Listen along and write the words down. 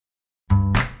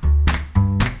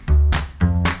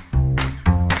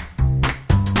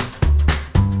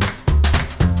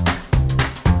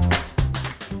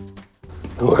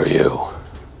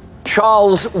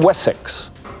Charles Wessex.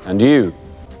 And you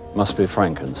must be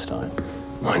Frankenstein.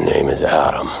 My name is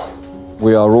Adam.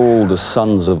 We are all the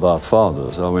sons of our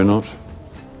fathers, are we not?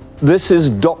 This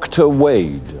is Dr.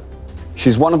 Wade.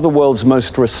 She's one of the world's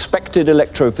most respected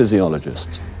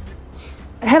electrophysiologists.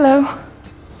 Hello.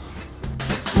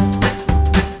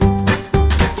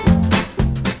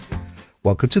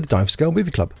 Welcome to the Dime for Scale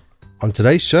Movie Club. On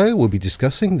today's show, we'll be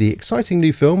discussing the exciting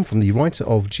new film from the writer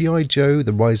of G.I. Joe,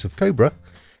 The Rise of Cobra.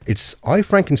 It's I,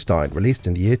 Frankenstein, released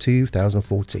in the year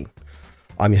 2014.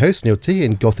 I'm your host, Neil T,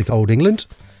 in Gothic Old England.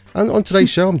 And on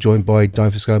today's show, I'm joined by Dime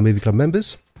for Scale Movie Club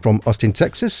members from Austin,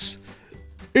 Texas.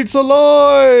 It's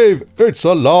alive! It's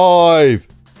alive!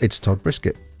 It's Todd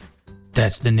Brisket.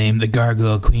 That's the name the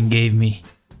Gargoyle Queen gave me.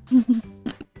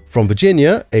 From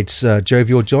Virginia, it's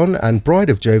Jovial John and Bride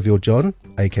of Jovial John,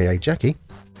 aka Jackie.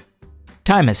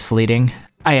 Time is fleeting.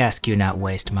 I ask you not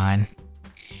waste mine.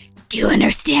 Do you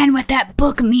understand what that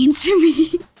book means to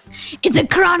me? It's a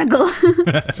chronicle.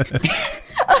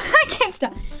 I can't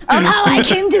stop. Of how I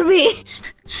came to be.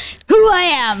 Who I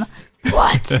am.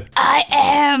 What I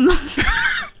am.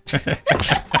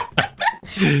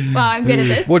 Wow, I'm good at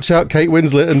this. Watch out, Kate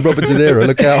Winslet and Robert De Niro.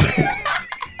 Look out.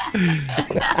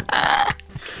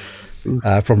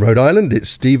 From Rhode Island, it's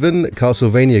Stephen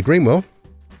Castlevania Greenwell.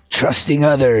 Trusting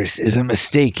others is a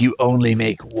mistake you only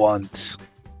make once.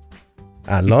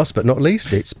 And last but not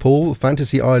least, it's Paul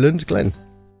Fantasy Island Glenn.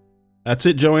 That's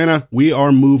it, Joanna. We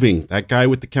are moving. That guy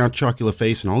with the Count Chocula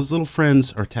face and all his little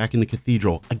friends are attacking the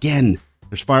cathedral again.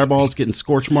 There's fireballs getting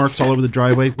scorch marks all over the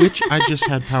driveway, which I just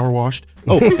had power washed.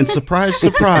 Oh, and surprise,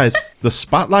 surprise, the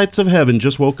spotlights of heaven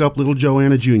just woke up little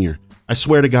Joanna Jr. I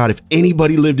swear to God, if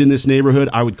anybody lived in this neighborhood,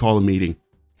 I would call a meeting.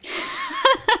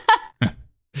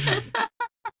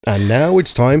 And now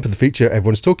it's time for the feature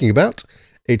everyone's talking about.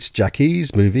 It's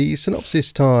Jackie's movie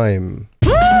synopsis time.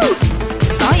 Woo!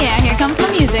 Oh yeah, here comes my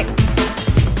music.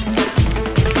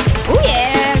 Oh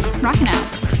yeah, rocking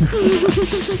out.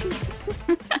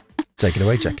 Take it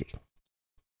away, Jackie.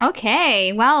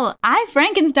 Okay, well, I,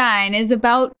 Frankenstein is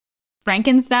about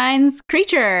Frankenstein's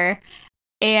creature.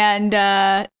 And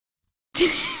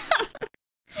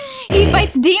he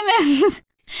fights demons.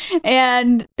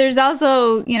 And there's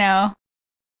also, you know,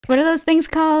 what are those things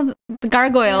called? The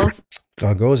gargoyles.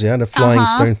 Gargoyles, yeah, the flying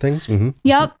stone things. Mm-hmm.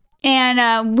 Yep.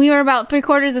 And we were about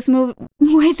 3/4 this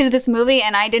way through this movie,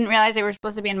 and I didn't realize they were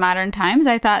supposed to be in modern times.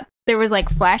 I thought there was like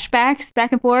flashbacks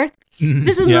back and forth.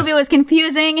 This movie was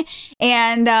confusing,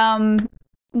 and a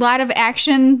lot of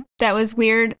action that was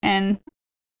weird.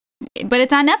 But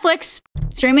it's on Netflix,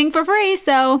 streaming for free,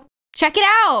 so check it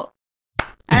out.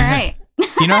 All right.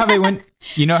 You know how they went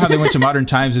to modern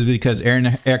times is because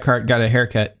Aaron Eckhart got a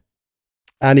haircut.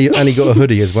 And he got a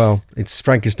hoodie as well. It's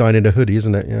Frankenstein in a hoodie,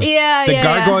 isn't it? Yeah.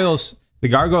 The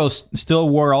gargoyles still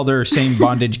wore all their same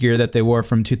bondage gear that they wore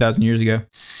from 2,000 years ago.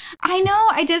 I know.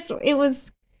 It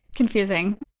was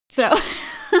confusing. So,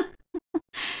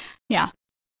 yeah.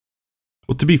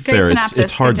 Well, to be fair,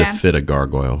 it's hard to fit a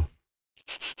gargoyle.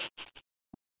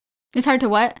 It's hard to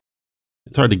what?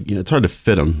 It's hard to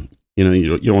fit them. You know,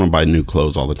 you don't want to buy new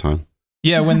clothes all the time.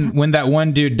 Yeah, when that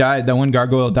one dude died, that one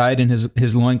gargoyle died, and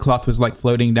his loincloth was like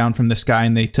floating down from the sky,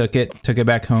 and they took it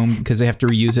back home because they have to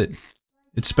reuse it.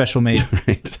 It's special made.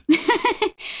 Right.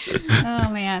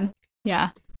 Oh man, yeah.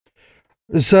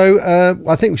 So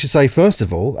I think we should say first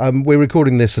of all, we're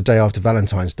recording this the day after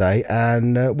Valentine's Day,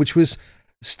 and which was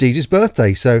Steege's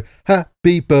birthday. So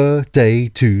happy birthday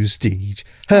to Steege!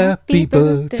 Happy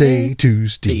birthday to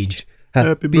Steege!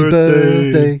 Happy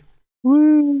birthday!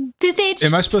 Woo. To Steege!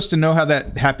 Am I supposed to know how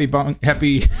that happy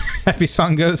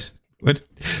song goes? What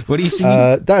are you singing?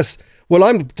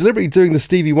 I'm deliberately doing the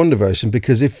Stevie Wonder version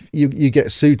because if you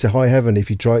get sued to high heaven if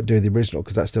you try doing the original,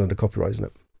 because that's still under copyright, isn't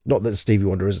it? Not that Stevie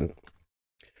Wonder isn't.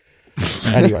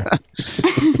 Anyway.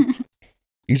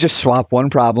 You just swap one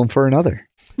problem for another.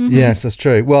 Mm-hmm. Yes, that's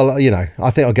true. Well, you know,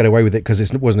 I think I'll get away with it because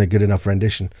it wasn't a good enough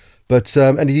rendition. But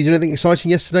and did you do anything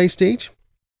exciting yesterday, Steege?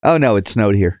 Oh no, it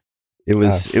snowed here. It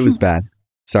was bad.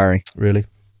 Sorry. Really?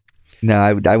 No,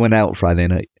 I went out Friday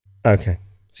night. Okay.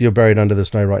 So you're buried under the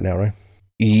snow right now, right?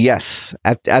 Yes.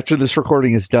 After this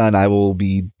recording is done, I will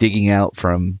be digging out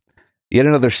from yet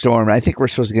another storm. I think we're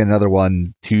supposed to get another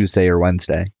one Tuesday or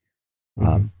Wednesday.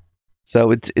 Mm-hmm.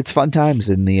 So it's fun times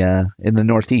in the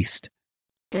Northeast.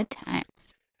 Good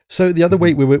times. So the other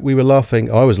week we were laughing.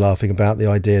 I was laughing about the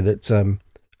idea that one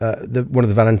of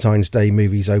the Valentine's Day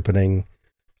movies opening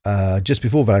just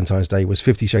before Valentine's Day was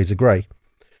 50 Shades of Grey.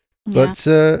 Yeah. But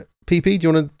PP, do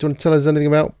you want to tell us anything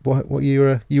about what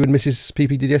you and Mrs.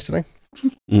 PP did yesterday?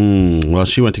 Well,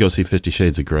 she went to go see 50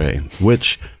 Shades of Grey,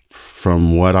 which,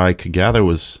 from what I could gather,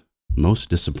 was most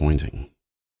disappointing.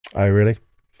 Oh, really?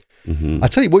 Mm-hmm. I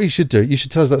tell you what you should do. You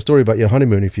should tell us that story about your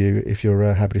honeymoon if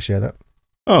you're happy to share that.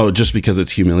 Oh, just because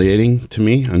it's humiliating to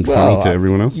me and Well, funny to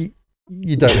everyone else?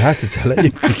 You don't have to tell it.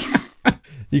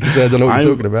 You can say I don't know what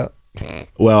you're talking about.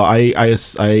 Well, I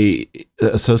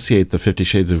associate the 50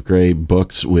 Shades of Grey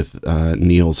books with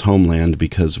Neil's homeland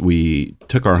because we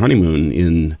took our honeymoon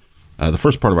in the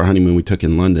first part of our honeymoon we took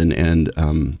in London,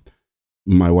 and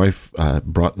my wife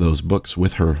brought those books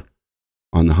with her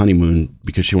on the honeymoon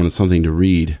because she wanted something to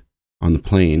read on the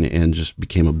plane, and just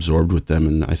became absorbed with them.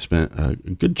 And I spent a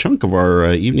good chunk of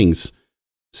our evenings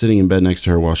sitting in bed next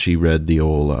to her while she read the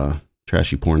old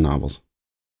trashy porn novels.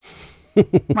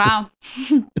 Wow.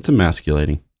 It's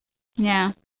emasculating.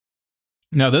 Yeah.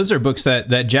 No, those are books that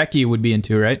Jackie would be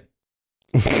into, right?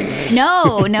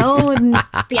 No,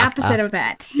 the opposite of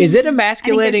that. Is it I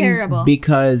emasculating think they're terrible.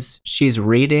 because she's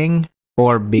reading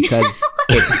or because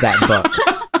it's that book?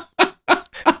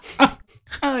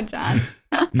 Oh, John.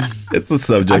 It's the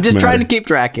subject I'm just matter. trying to keep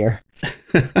track here.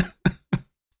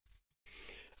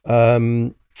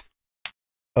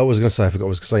 I was going to say, I forgot what I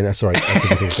was going to say now. Sorry. I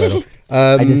think it's going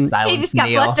on. I just He silenced just got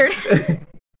Neil. flustered.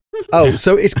 Oh,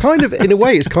 so it's kind of, in a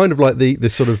way, it's kind of like the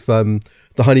sort of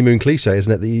the honeymoon cliche,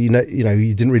 isn't it? That you know,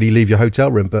 you didn't really leave your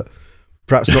hotel room, but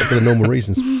perhaps not for the normal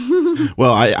reasons.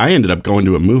 Well, I ended up going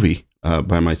to a movie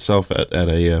by myself at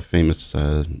a famous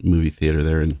movie theater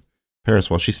there in Paris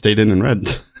while she stayed in and read.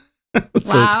 So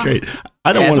it's Wow. great.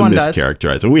 I don't As want one to does.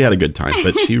 mischaracterize it. We had a good time,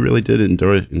 but she really did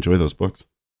enjoy those books.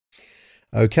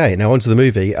 Okay, now onto the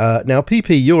movie. Now,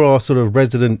 PP, you're our sort of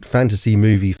resident fantasy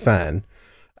movie fan,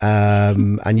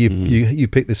 and you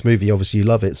picked this movie. Obviously, you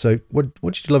love it. So, what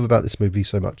did you love about this movie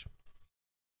so much?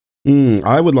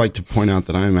 I would like to point out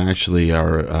that I'm actually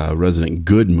our resident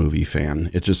good movie fan.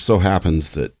 It just so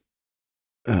happens that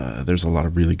there's a lot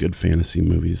of really good fantasy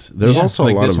movies. There's Yeah, also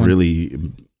like a lot this of one. really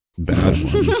bad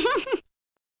ones,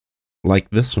 like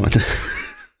this one.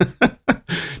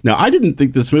 Now, I didn't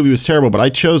think this movie was terrible, but I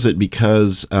chose it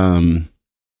because,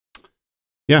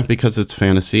 because it's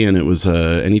fantasy, and it was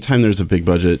anytime there's a big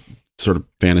budget sort of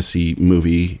fantasy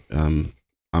movie, I'm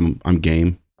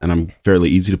game, and I'm fairly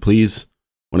easy to please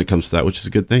when it comes to that, which is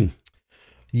a good thing.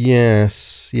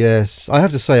 Yes. I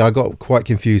have to say, I got quite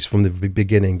confused from the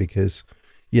beginning because,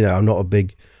 I'm not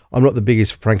the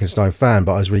biggest Frankenstein fan,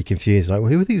 but I was really confused. Like,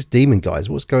 well, who are these demon guys?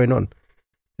 What's going on?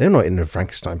 They're not in the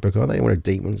Frankenstein book, are they? There are no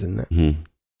demons in there. Mm-hmm.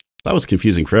 That was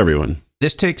confusing for everyone.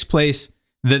 This takes place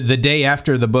the day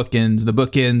after the book ends. The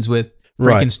book ends with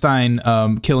Right. Frankenstein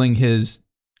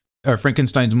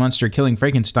Frankenstein's monster killing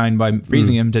Frankenstein by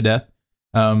freezing him to death.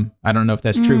 I don't know if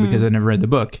that's true because I never read the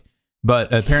book,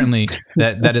 but apparently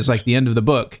that is like the end of the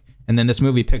book, and then this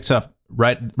movie picks up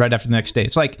right after the next day.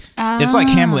 It's like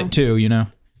Hamlet too,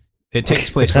 It takes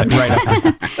place like right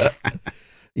after.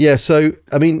 Yeah, so,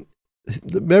 I mean,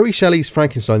 Mary Shelley's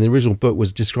Frankenstein, the original book,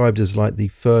 was described as like the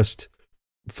first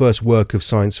work of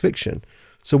science fiction.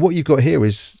 So what you've got here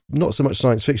is not so much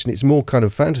science fiction, it's more kind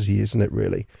of fantasy, isn't it,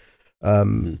 really?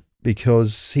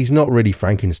 Because he's not really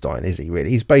Frankenstein, is he,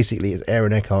 really? He's basically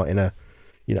Aaron Eckhart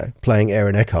playing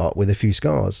Aaron Eckhart with a few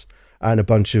scars and a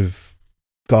bunch of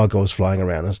gargoyles flying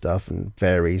around and stuff and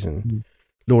fairies and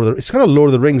it's kind of Lord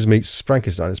of the Rings meets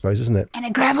Frankenstein, I suppose, isn't it? And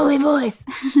a gravelly voice.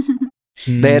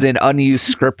 They had an unused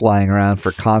script lying around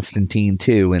for Constantine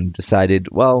too, and decided,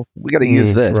 well, we got to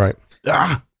use this.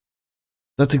 Right.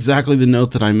 That's exactly the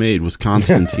note that I made was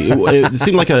Constantine. it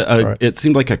seemed like it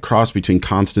seemed like a cross between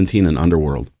Constantine and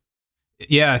Underworld.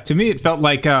 Yeah, to me it felt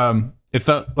like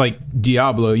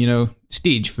Diablo.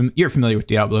 Steege, you're familiar with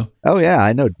Diablo. Oh yeah,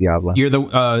 I know Diablo. You're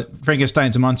the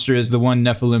Frankenstein's monster is the one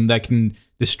Nephilim that can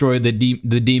destroy the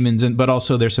demons, but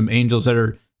also there's some angels that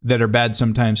are bad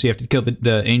sometimes. So you have to kill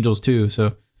the angels too.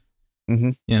 So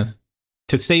yeah,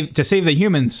 to save the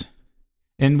humans.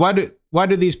 And why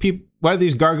do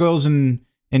these gargoyles and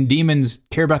demons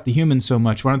care about the humans so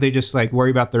much? Why don't they just like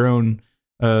worry about their own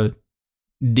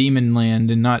demon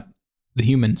land and not the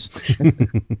humans?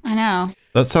 I know.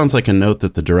 That sounds like a note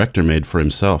that the director made for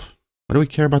himself. Why do we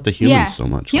care about the humans so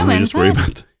much? Why don't we just worry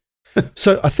about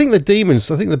So I think the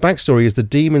backstory is the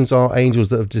demons are angels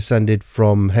that have descended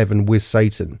from heaven with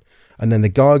Satan. And then the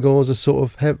gargoyles are sort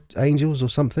of angels or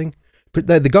something. But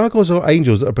the gargoyles are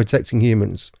angels that are protecting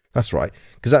humans. That's right.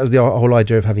 Because that was the whole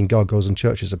idea of having gargoyles in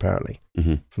churches, apparently,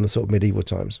 from the sort of medieval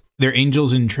times. They're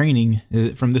angels in training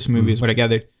from this movie is what I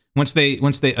gathered. Once they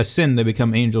ascend, they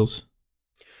become angels.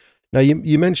 Now,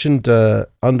 you mentioned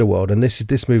Underworld, and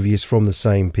this movie is from the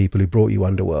same people who brought you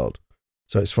Underworld.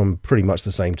 So it's from pretty much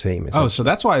the same team. Oh, so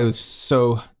that's why it was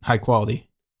so high quality.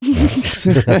 Motif.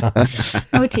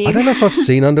 I don't know if I've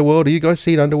seen Underworld. Have you guys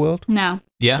seen Underworld? No.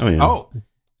 Yeah. Oh,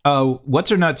 yeah.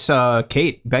 What's her nuts?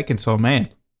 Kate Beckinsale, man.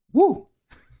 Woo.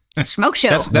 Smoke show.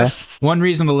 That's one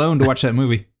reason alone to watch that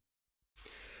movie.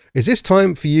 Is this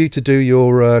time for you to do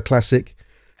your classic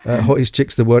hottest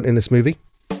chicks that weren't in this movie?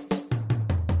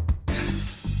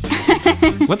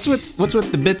 What's with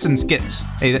the bits and skits?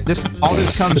 Hey, this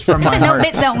comes from my No heart.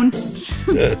 bit zone.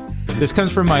 This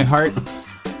comes from my heart.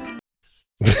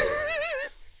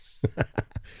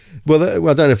 Well,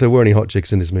 I don't know if there were any hot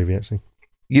chicks in this movie, actually.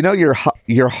 You know, your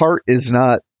heart is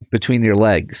not between your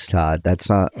legs, Todd. That's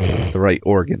not the right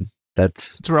organ.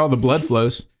 That's where all the blood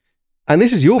flows. And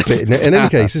this is your bit. In any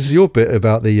case, this is your bit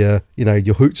about the,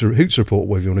 your hoots report,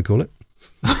 whatever you want to call it.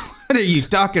 What are you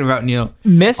talking about, Neil?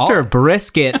 Mr.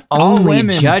 Brisket only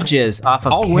judges off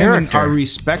of all character. Women are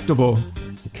respectable.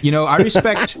 You know, I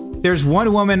respect. There's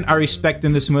one woman I respect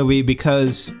in this movie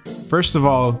because, first of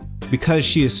all, because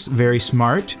she is very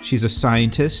smart. She's a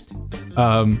scientist.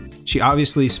 She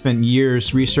obviously spent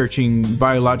years researching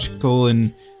biological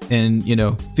and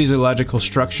physiological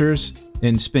structures,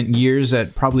 and spent years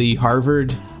at probably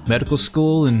Harvard Medical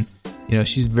School, and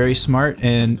she's very smart,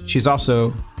 and she's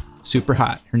also super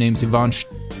hot. Her name's Yvonne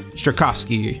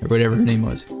Strakovsky, or whatever her name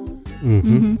was.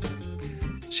 Mm-hmm.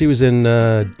 She was in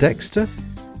Dexter.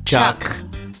 Chuck.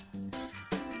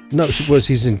 No,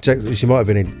 she's in Dexter. She might have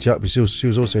been in Chuck, but she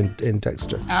was also in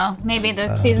Dexter. Oh, maybe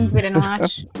the seasons we didn't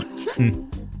watch.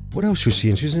 What else was she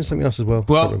in? She was in something else as well.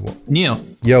 Well, Neil,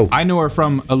 yo, I know her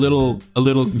from a little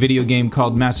video game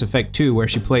called Mass Effect 2, where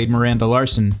she played Miranda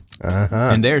Larson,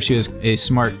 and there she was a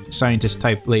smart scientist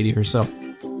type lady herself,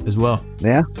 as well.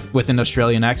 Yeah, with an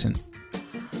Australian accent.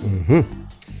 Mm-hmm.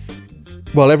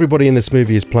 Well, everybody in this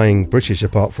movie is playing British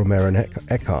apart from Aaron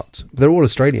Eckhart. They're all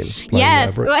Australians.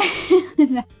 Yes.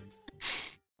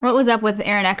 What was up with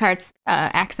Aaron Eckhart's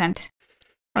accent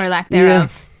or lack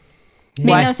thereof? Yeah.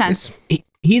 Made no sense.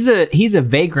 He's a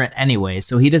vagrant anyway,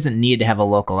 so he doesn't need to have a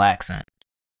local accent.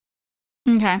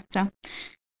 Okay, so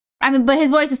but his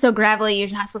voice is so gravelly, you're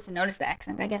not supposed to notice the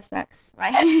accent. I guess that's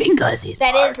why. That's because he's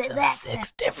part of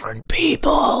 6 different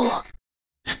people.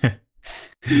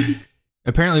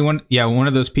 Apparently, one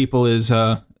of those people is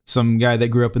some guy that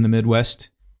grew up in the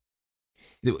Midwest.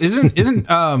 Isn't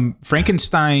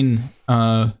Frankenstein?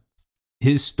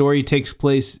 His story takes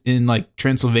place in like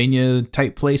Transylvania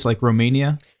type place, like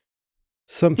Romania.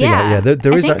 Something like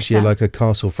there is actually like a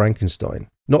Castle Frankenstein.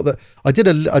 Not that I did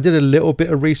a little bit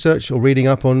of research or reading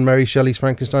up on Mary Shelley's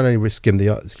Frankenstein. I only skimmed the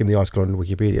article on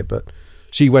Wikipedia, but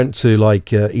she went to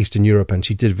like Eastern Europe and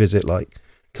she did visit like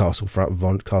Castle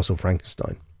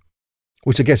Frankenstein,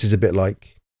 which I guess is a bit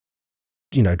like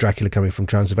Dracula coming from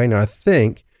Transylvania. I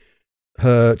think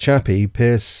her chappie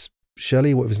Pierce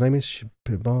Shelley, whatever his name is,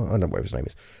 I don't know what his name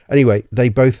is. Anyway, they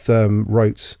both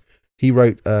wrote. He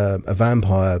wrote a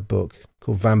vampire book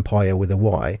called Vampire with a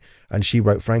Y, and she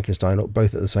wrote Frankenstein,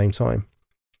 both at the same time.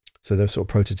 So they're sort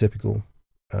of prototypical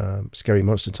scary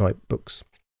monster type books.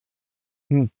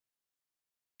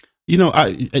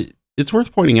 It's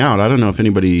worth pointing out, I don't know if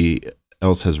anybody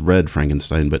else has read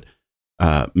Frankenstein, but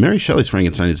Mary Shelley's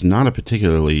Frankenstein is not a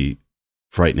particularly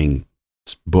frightening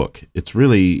book. It's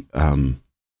really,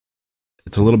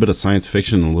 it's a little bit of science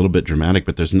fiction, a little bit dramatic,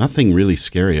 but there's nothing really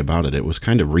scary about it. It was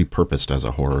kind of repurposed as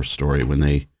a horror story when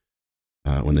they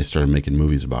started making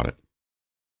movies about it.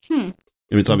 I mean,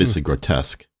 it's obviously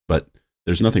grotesque, but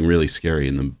there's nothing really scary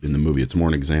in the movie. It's more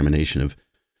an examination of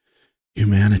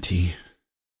humanity.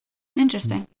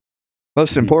 Interesting.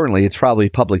 Most importantly, it's probably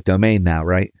public domain now,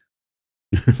 right?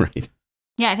 Right.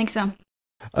 Yeah, I think so.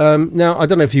 Now, I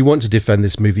don't know if you want to defend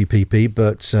this movie, PP,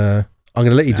 but I'm going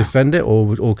to let you defend it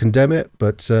or condemn it.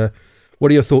 But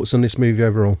what are your thoughts on this movie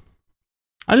overall?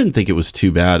 I didn't think it was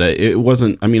too bad. It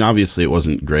wasn't, I mean, obviously it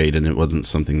wasn't great, and it wasn't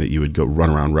something that you would go run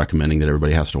around recommending that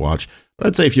everybody has to watch. But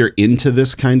I'd say if you're into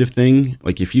this kind of thing,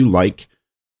 like if you like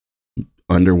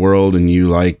Underworld and you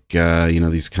like,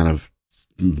 these kind of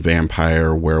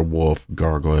vampire, werewolf,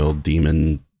 gargoyle,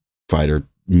 demon fighter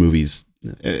movies,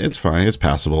 it's fine. It's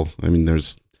passable. I mean,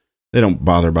 they don't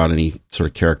bother about any sort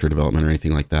of character development or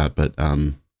anything like that, but,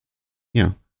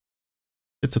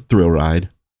 it's a thrill ride.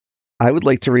 I would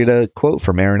like to read a quote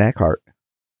from Aaron Eckhart,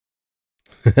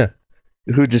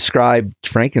 who described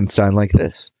Frankenstein like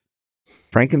this.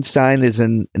 Frankenstein is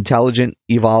an intelligent,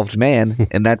 evolved man,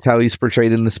 and that's how he's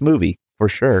portrayed in this movie, for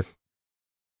sure.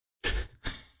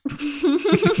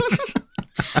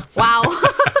 Wow.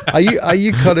 Are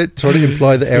you kind of trying to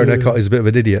imply that Aaron Eckhart is a bit of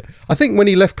an idiot? I think when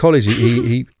he left college,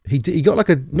 he got like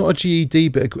not a GED,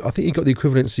 but I think he got the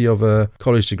equivalency of a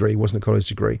college degree. It wasn't a college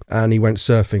degree, and he went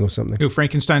surfing or something. Who,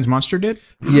 Frankenstein's monster did?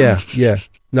 Yeah.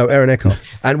 No, Aaron Eckhart.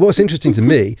 And what's interesting to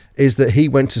me is that he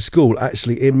went to school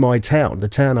actually in my town, the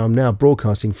town I'm now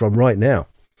broadcasting from right now.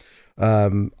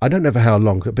 I don't know for how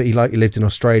long, but he lived in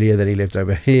Australia, then he lived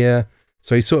over here.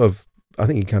 So he sort of, I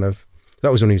think he kind of,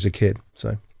 that was when he was a kid.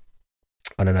 So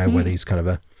I don't know whether he's kind of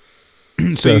a.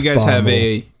 So you guys have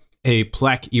a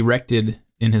plaque erected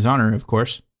in his honor, of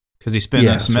course, because he spent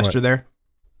a semester there.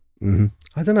 Mm-hmm.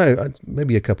 I don't know,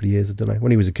 maybe a couple of years. I don't know,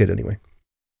 when he was a kid anyway.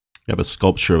 You have a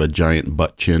sculpture of a giant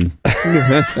butt chin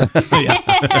in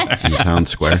Town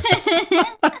Square.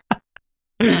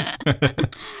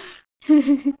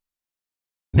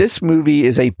 This movie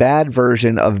is a bad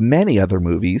version of many other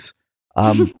movies,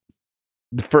 and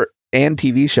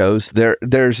TV shows.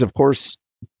 There's of course,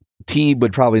 T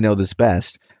would probably know this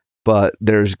best, but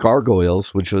there's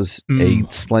Gargoyles, which was a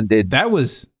splendid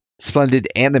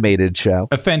animated show,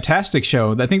 a fantastic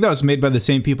show. I think that was made by the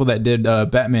same people that did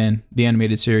Batman the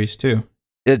animated series too.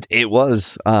 It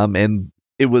was, and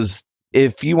it was.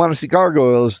 If you want to see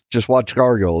Gargoyles, just watch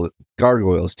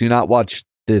Gargoyles. Do not watch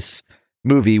this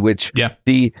movie, which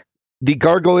the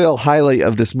gargoyle highlight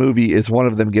of this movie is one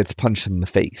of them gets punched in the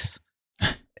face.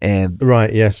 And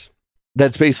right, yes.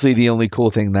 That's basically the only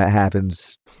cool thing that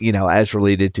happens, as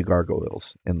related to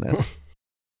gargoyles in this.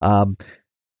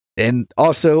 And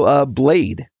also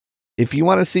Blade. If you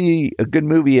want to see a good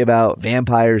movie about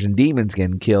vampires and demons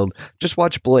getting killed, just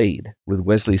watch Blade with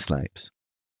Wesley Snipes.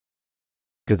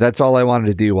 Because that's all I wanted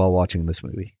to do while watching this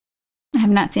movie. I have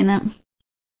not seen that.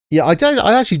 Yeah,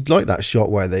 I actually like that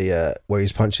shot where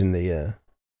he's punching the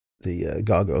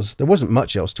gargoyles. There wasn't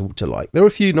much else to like. There were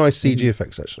a few nice CG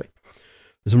effects actually.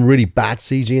 There's some really bad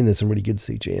CG and there's some really good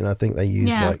CG, and I think they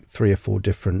used like 3 or 4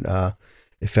 different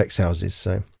effects houses.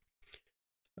 So,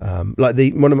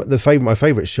 like my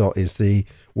favorite shot is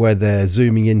where they're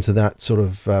zooming into that sort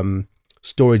of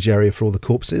storage area for all the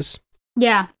corpses.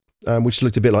 Yeah. Which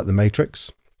looked a bit like the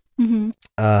Matrix. Mm-hmm.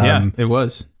 Yeah, it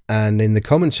was. And in the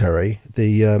commentary,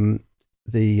 the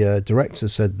director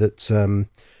said that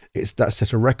that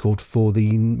set a record for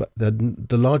the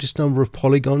largest number of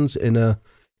polygons in a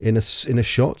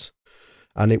shot,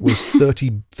 and it was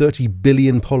 30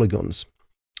 billion polygons.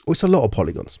 Oh, it's a lot of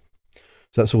polygons.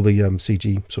 So that's all the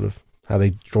CG, sort of how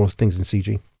they draw things in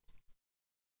CG.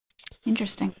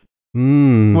 Interesting.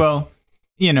 Well,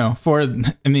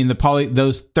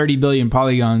 those 30 billion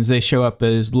polygons, they show up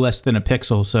as less than a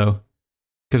pixel, so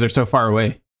because they're so far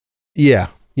away. Yeah.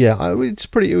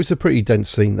 It was a pretty dense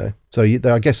scene though. So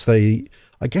I guess they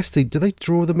do they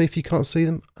draw them if you can't see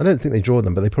them? I don't think they draw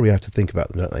them, but they probably have to think about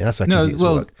them, don't they? That's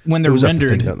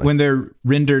when they're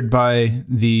rendered by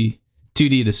the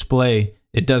 2D display,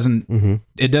 it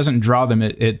doesn't draw them.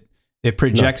 It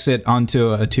projects it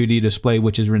onto a 2D display,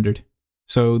 which is rendered.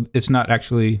 So it's not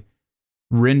actually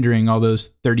rendering all those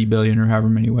 30 billion or however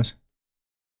many it was.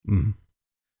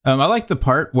 I like the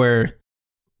part where,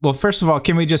 well, first of all,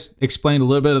 can we just explain a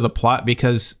little bit of the plot?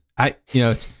 Because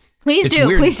Please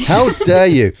do. How dare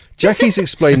you? Jackie's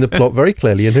explained the plot very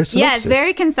clearly in her synopsis. Yes,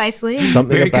 very concisely.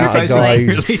 Something very about concisely, a guy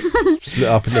really. split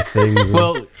up into things.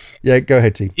 Well, yeah, go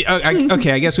ahead, T.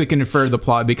 Okay, I guess we can infer the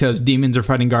plot because demons are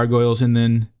fighting gargoyles and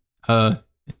then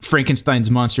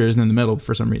Frankenstein's monster is in the middle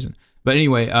for some reason. But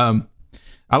anyway,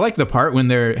 I like the part when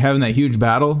they're having that huge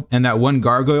battle and that one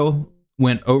gargoyle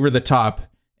went over the top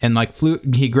and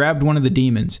he grabbed one of the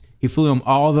demons. He flew him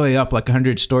all the way up like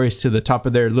 100 stories to the top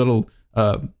of their little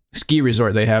ski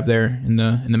resort they have there in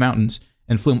the mountains,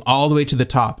 and flew him all the way to the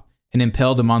top and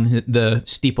impaled him on the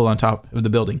steeple on top of the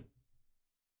building.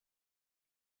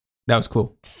 That was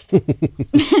cool.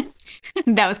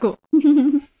 That was cool.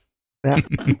 Yeah.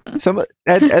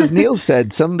 As Neil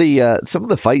said, some of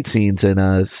the fight scenes in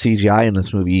CGI in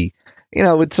this movie,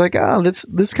 it's like, oh, this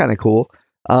is kind of cool.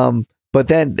 But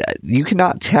then you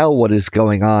cannot tell what is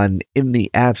going on in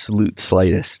the absolute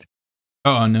slightest.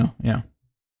 Oh no, yeah.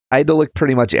 I had to look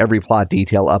pretty much every plot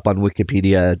detail up on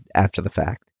Wikipedia after the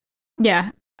fact. Yeah,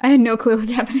 I had no clue what was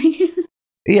happening.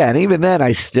 Yeah, and even then,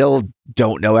 I still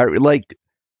don't know. I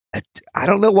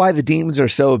don't know why the demons are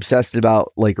so obsessed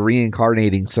about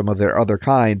reincarnating some of their other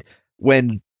kind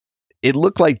when it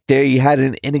looked like they had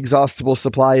an inexhaustible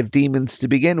supply of demons to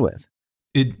begin with.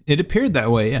 It appeared that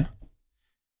way, yeah.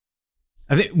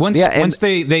 I think once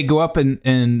they go up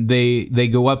and they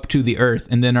go up to the earth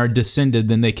and then are descended,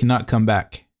 then they cannot come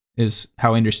back, is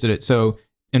how I understood it. So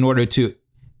in order to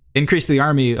increase the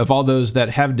army of all those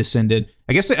that have descended,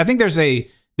 I think there's a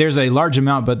there's a large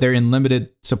amount, but they're in limited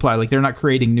supply. Like they're not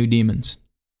creating new demons.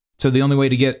 So the only way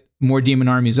to get more demon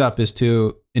armies up is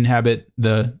to inhabit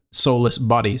the soulless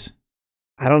bodies.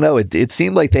 I don't know. It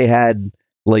seemed like they had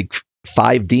like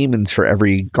 5 demons for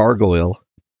every gargoyle.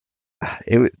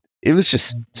 It was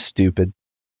just stupid.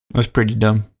 That's pretty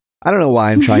dumb. I don't know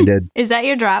why I'm trying to. Is that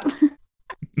your drop?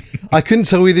 I couldn't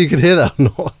tell whether you could hear that or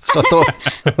not. So I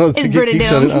thought It's pretty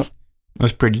dumb.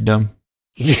 That's pretty dumb.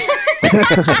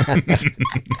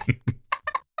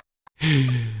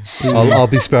 I'll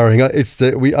be sparing.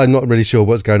 I'm not really sure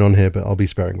what's going on here, but I'll be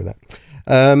sparing with that.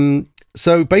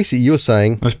 So basically, you're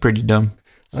saying that's pretty dumb.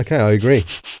 Okay, I agree.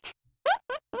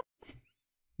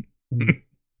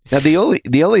 Now the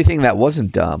only thing that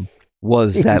wasn't dumb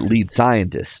was that lead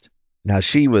scientist. Now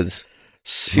she was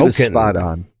spot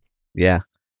on. Yeah,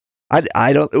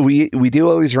 I don't. We do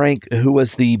always rank who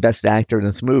was the best actor in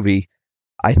this movie.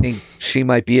 I think she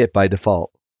might be it by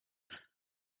default.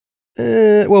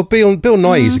 Well, Bill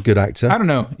Nighy is a good actor. I don't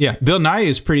know. Yeah, Bill Nighy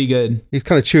is pretty good. He's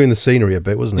kind of chewing the scenery a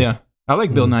bit, wasn't he? Yeah, I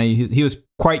like Bill Nighy. He was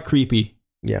quite creepy.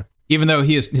 Yeah, even though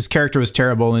his character was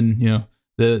terrible, and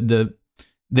the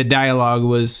dialogue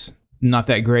was not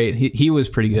that great. He was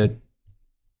pretty good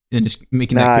in just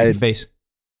making that creepy face.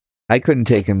 I couldn't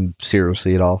take him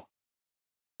seriously at all.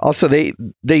 Also,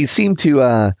 they seem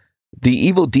to the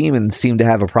evil demons seem to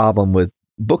have a problem with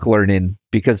book learning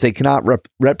because they cannot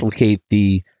replicate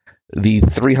the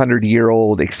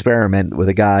 300-year-old experiment with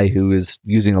a guy who is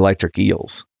using electric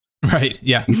eels. Right.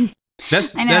 Yeah.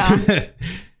 That's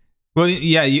well,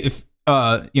 yeah. If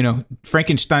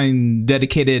Frankenstein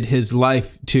dedicated his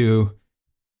life to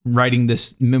writing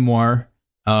this memoir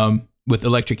with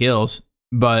electric eels,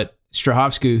 but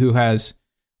Strahovski, who has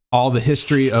all the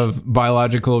history of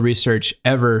biological research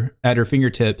ever at her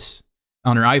fingertips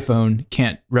on her iPhone,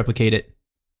 can't replicate it.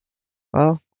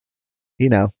 Well,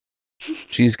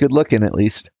 she's good looking at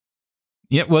least.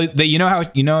 Yeah. Well, you know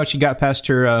how she got past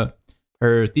her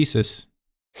thesis.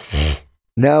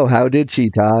 No, how did she,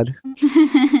 Todd?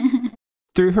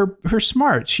 Through her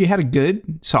smart. She had a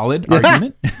good, solid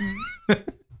argument.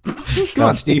 Come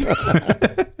on, Steve.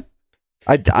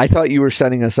 I thought you were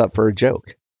setting us up for a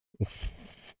joke.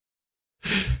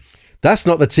 That's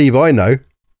not the Tebe I know.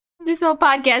 This whole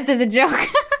podcast is a joke.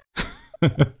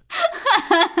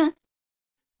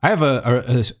 I have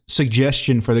a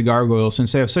suggestion for the gargoyles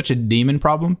since they have such a demon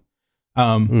problem.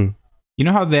 You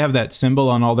know how they have that symbol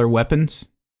on all their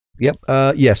weapons? Yep.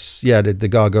 Yes. Yeah. The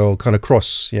gargoyle kind of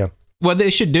cross. Yeah. What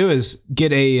they should do is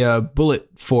get a bullet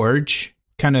forge,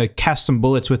 kind of cast some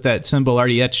bullets with that symbol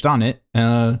already etched on it.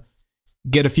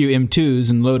 Get a few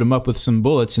M2s and load them up with some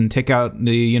bullets and take out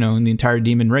the entire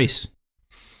demon race.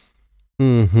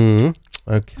 Mm-hmm.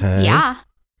 Okay. Yeah,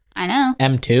 I know.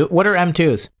 M2. What are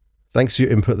M2s? Thanks for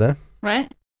your input there.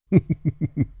 What?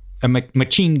 A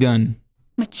machine gun.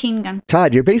 Machine gun.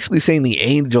 Todd, you're basically saying the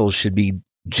angels should be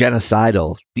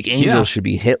genocidal. The angels should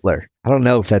be Hitler. I don't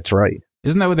know if that's right.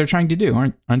 Isn't that what they're trying to do?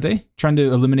 Aren't they trying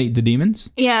to eliminate the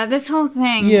demons? Yeah, this whole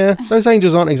thing. Yeah, those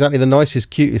angels aren't exactly the nicest,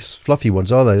 cutest, fluffy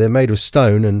ones, are they? They're made of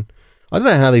stone, and I don't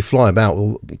know how they fly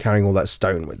about carrying all that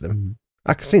stone with them.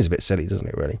 That seems a bit silly, doesn't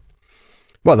it, really?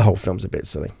 Well, the whole film's a bit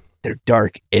silly. They're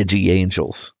dark, edgy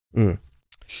angels. Mm.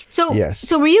 So, yes.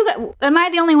 So were you? Am I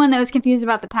the only one that was confused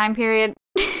about the time period?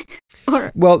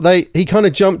 Well, he kind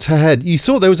of jumped ahead. You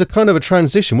saw there was a kind of a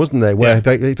transition, wasn't there? Where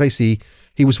basically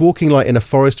he was walking like in a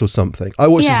forest or something. I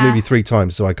watched this movie 3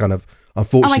 times, so I kind of,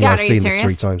 unfortunately, I've seen this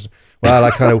 3 times.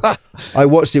 Well, I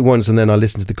watched it once and then I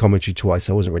listened to the commentary twice.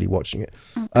 I wasn't really watching it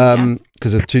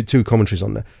because there's two commentaries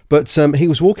on there. But he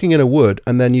was walking in a wood,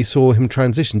 and then you saw him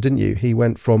transition, didn't you? He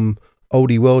went from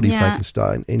oldie worldy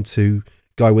Frankenstein into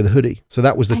guy with a hoodie. So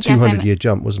that was the 200-year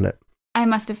jump, wasn't it? I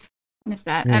must have missed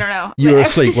that. I don't know. You were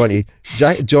asleep, weren't you?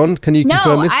 John, can you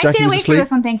confirm this? No, I Jackie stayed was awake asleep? for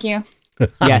this one. Thank you.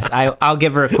 Yes, I'll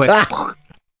give her a quick.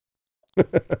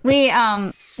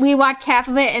 We watched half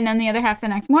of it and then the other half the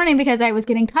next morning because I was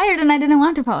getting tired and I didn't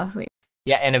want to fall asleep.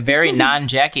 Yeah, in a very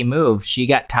non-Jackie move, she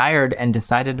got tired and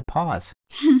decided to pause.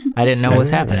 I didn't know what was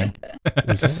happening.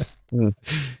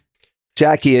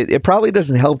 Jackie, it probably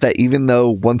doesn't help that even though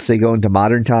once they go into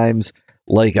modern times,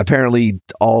 like apparently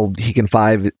all he can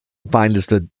find is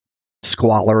the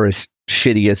squalorous,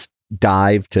 shittiest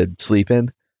dive to sleep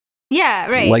in. Yeah,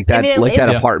 right. Like that,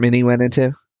 that apartment he went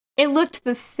into. It looked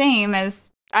the same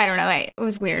as, I don't know, it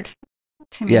was weird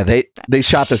to me. Yeah, they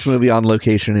shot this movie on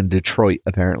location in Detroit,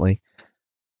 apparently.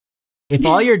 If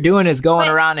all you're doing is going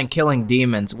around and killing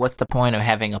demons, what's the point of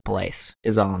having a place,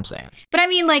 is all I'm saying. But I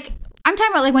mean, like, I'm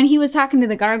talking about like when he was talking to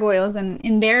the gargoyles and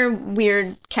in their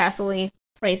weird castle-y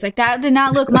place, like that did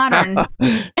not look modern.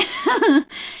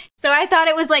 So I thought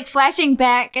it was like flashing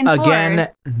back and Again,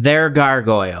 they're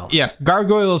gargoyles. Yeah,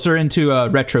 gargoyles are into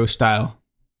retro style.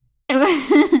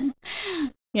 Yeah.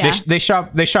 They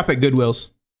shop at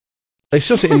Goodwill's. They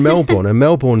shot it in Melbourne, and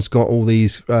Melbourne's got all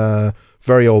these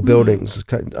very old buildings.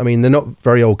 I mean, they're not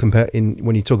very old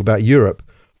when you talk about Europe,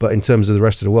 but in terms of the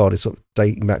rest of the world, it's sort of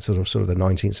dating back to sort of the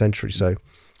 19th century. So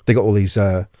they got all these.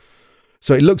 So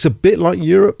it looks a bit like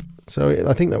Europe. So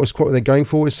I think that was what they're going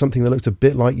for, is something that looked a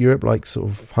bit like Europe, like sort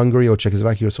of Hungary or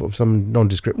Czechoslovakia, or sort of some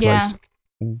nondescript place.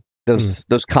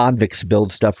 Those convicts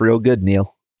build stuff real good,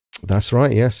 Neil. That's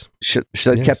right. Yes. Should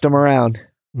have kept them around.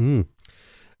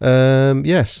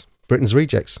 Yes. Britain's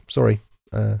rejects. Sorry,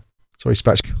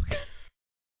 Spatchcock.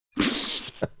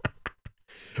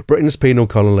 Britain's penal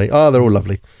colony. They're all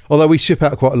lovely. Although we ship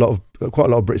out quite a lot of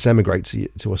Brits emigrate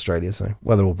to Australia. So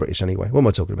they're all British anyway. What am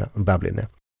I talking about? I'm babbling now.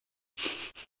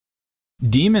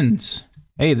 Demons.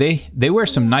 Hey, they wear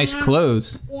some nice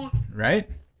clothes, right?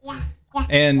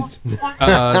 And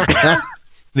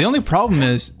the only problem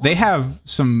is they have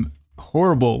some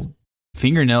horrible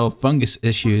fingernail fungus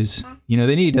issues. You know,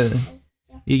 they need to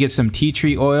get some tea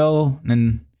tree oil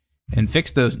and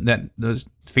fix those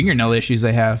fingernail issues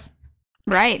they have.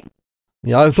 Right.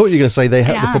 Yeah, I thought you were going to say the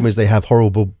problem is they have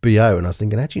horrible BO, and I was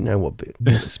thinking, how do you know what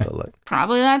they smell like?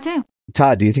 Probably that too.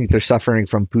 Todd, do you think they're suffering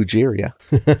from Pugeria?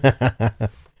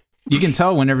 You can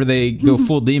tell whenever they go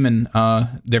full demon,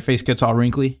 their face gets all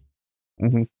wrinkly.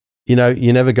 Mm-hmm. You know,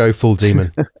 you never go full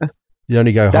demon. You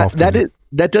only go half demon.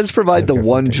 That does provide the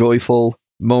one joyful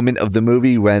moment of the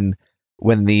movie when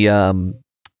the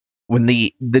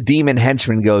demon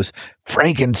henchman goes,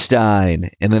 Frankenstein,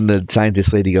 and then the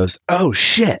scientist lady goes, oh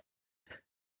shit.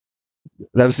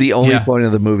 That was the only point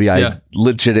of the movie I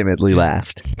legitimately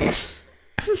laughed.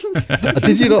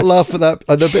 Did you not laugh at that?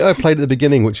 The bit I played at the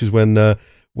beginning, which is when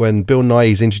Bill Nye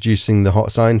is introducing the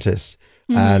hot scientist,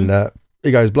 and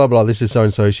he goes, blah blah, this is so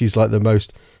and so. She's like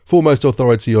the foremost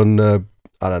authority on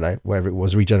I don't know, wherever it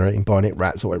was, regenerating bionic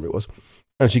rats or whatever it was,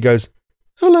 and she goes,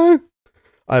 hello.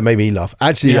 It made me laugh.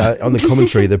 Actually, on the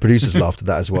commentary, the producers laughed at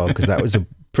that as well, because that was a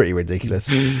pretty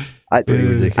ridiculous. I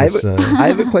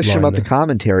have a question about the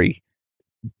commentary.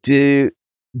 Do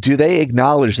they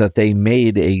acknowledge that they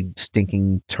made a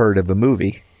stinking turd of a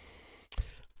movie?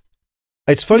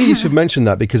 It's funny you should mention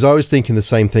that, because I was thinking the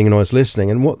same thing when I was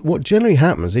listening. And what generally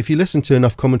happens, if you listen to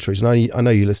enough commentaries, and I know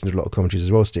you listen to a lot of commentaries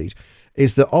as well, Steve,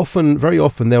 is that very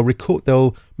often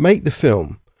they'll make the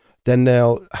film, then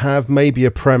they'll have maybe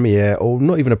a premiere, or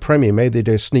not even a premiere, maybe they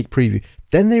do a sneak preview,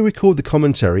 then they record the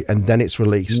commentary, and then it's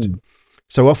released.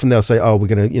 So often they'll say, oh, we're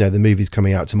going to, the movie's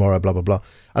coming out tomorrow, blah, blah, blah.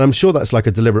 And I'm sure that's like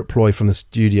a deliberate ploy from the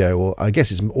studio, or I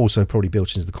guess it's also probably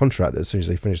built into the contract that as soon as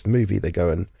they finish the movie, they go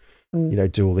and,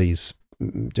 do all these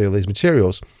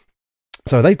materials.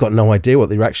 So they've got no idea what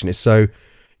the reaction is. So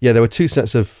yeah, there were two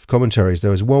sets of commentaries. There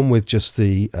was one with just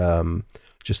the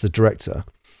director.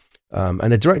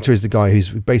 And the director is the guy who's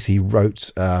basically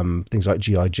wrote things like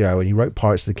G.I. Joe, and he wrote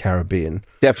Pirates of the Caribbean.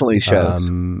 Definitely shows.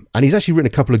 And he's actually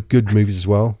written a couple of good movies as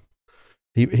well.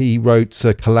 He wrote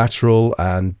Collateral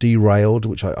and Derailed,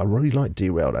 which I really like.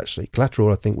 Derailed, actually. Collateral,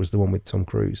 I think, was the one with Tom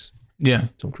Cruise. Yeah.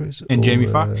 Tom Cruise. And Jamie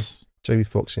Foxx. Jamie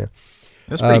Foxx, yeah.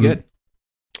 That's pretty good.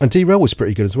 And Derailed was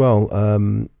pretty good as well.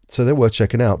 So they're worth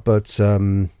checking out. But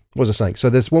what was I saying? So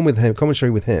there's one with him, commentary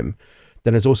with him.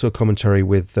 Then there's also a commentary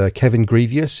with Kevin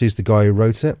Grevious, who's the guy who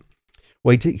wrote it.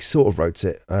 Well, he sort of wrote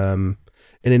it. In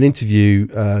an interview,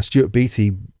 Stuart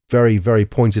Beattie very, very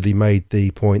pointedly made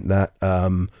the point that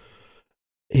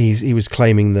he was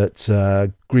claiming that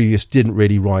Grevious didn't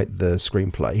really write the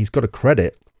screenplay. He's got a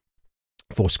credit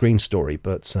for screen story,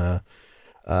 but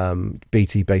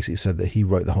Beattie basically said that he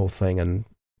wrote the whole thing and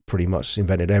pretty much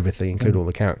invented everything, including all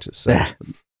the characters. So,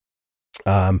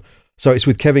 so it's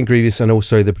with Kevin Grevious and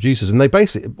also the producers, and they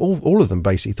basically all of them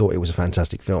basically thought it was a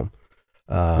fantastic film.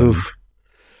 But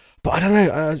I don't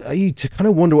know. You kind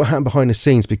of wonder what happened behind the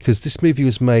scenes, because this movie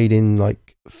was made in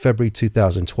like February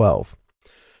 2012.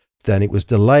 Then it was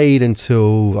delayed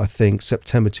until I think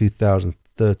September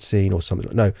 2013 or something.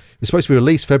 No, it was supposed to be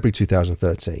released February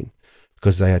 2013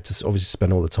 because they had to obviously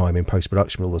spend all the time in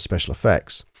post-production with all the special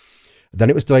effects. Then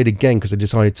it was delayed again because they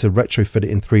decided to retrofit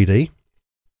it in 3D,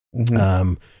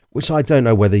 which I don't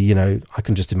know whether, I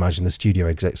can just imagine the studio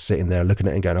execs sitting there looking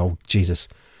at it and going, oh, Jesus,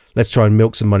 let's try and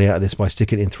milk some money out of this by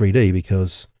sticking it in 3D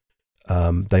because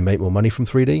they make more money from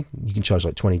 3D. You can charge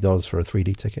like $20 for a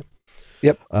 3D ticket.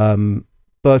 Yep.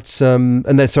 But and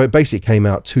then so it basically came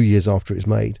out 2 years after it was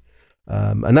made,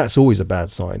 and that's always a bad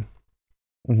sign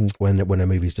when a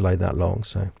movie's delayed that long.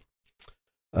 So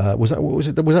was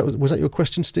that your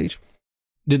question, Steve?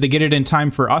 Did they get it in time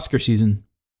for Oscar season?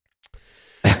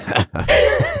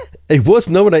 It was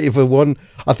nominated for one.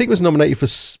 I think it was nominated for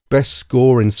best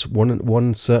score in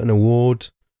one certain award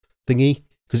thingy,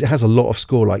 because it has a lot of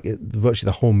score. Like virtually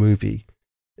the whole movie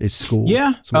is scored.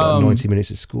 Yeah, something like 90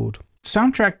 minutes is scored.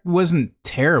 Soundtrack wasn't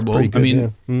terrible. Good, I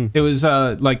mean, It was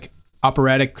like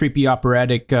operatic, creepy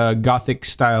operatic, gothic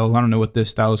style. I don't know what this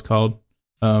style is called.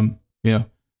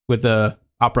 With the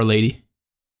opera lady.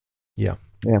 Yeah.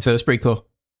 So it's pretty cool.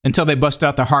 Until they bust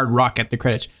out the hard rock at the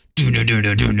credits. Oh yeah,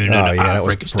 that was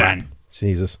Frankenstein.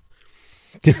 Jesus.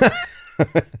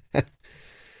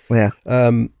 Yeah.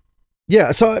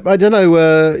 Yeah. So I don't know.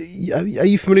 Are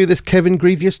you familiar with this Kevin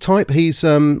Grievous type? He's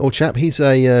He's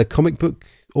a comic book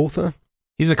author.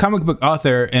 He's a comic book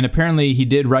author, and apparently he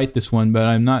did write this one, but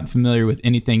I'm not familiar with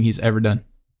anything he's ever done.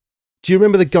 Do you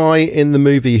remember the guy in the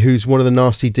movie who's one of the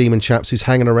nasty demon chaps who's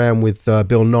hanging around with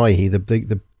Bill Nighy,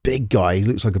 the big guy? He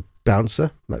looks like a bouncer.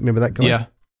 Remember that guy? Yeah.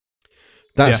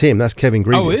 That's him. That's Kevin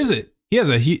Grievous. Oh, is it? He has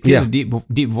a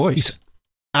deep voice. He's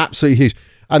absolutely huge.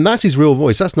 And that's his real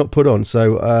voice. That's not put on.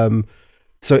 So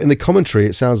so in the commentary,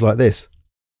 it sounds like this.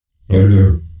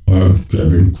 Hello, I'm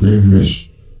Kevin Grievous,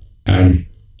 and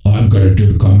I'm going to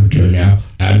do the commentary now,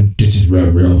 and this is my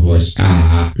real voice.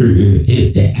 I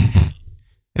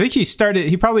think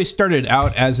he probably started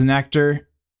out as an actor,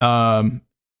 and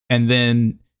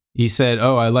then he said,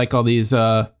 "Oh, I like all these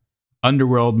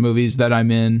underworld movies that I'm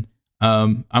in.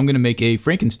 I'm going to make a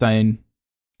Frankenstein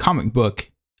comic book."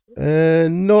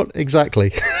 Not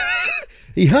exactly.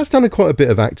 He has done quite a bit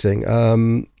of acting.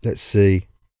 Let's see.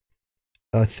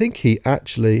 I think he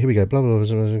actually... Here we go. Blah, blah,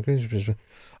 blah.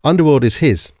 Underworld is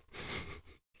his.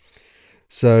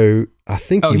 So I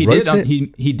think he wrote it.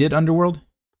 He did Underworld?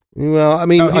 Well, I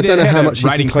mean, I don't know how much he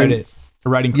writing can claim. credit. A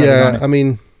writing credit Yeah, on it. I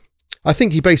mean, I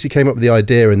think he basically came up with the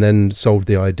idea and then sold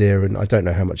the idea, and I don't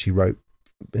know how much he wrote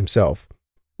himself.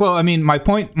 Well, I mean, my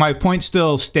point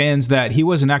still stands that he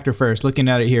was an actor first. Looking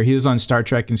at it here, he was on Star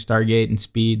Trek and Stargate and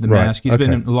Speed, The Mask. He's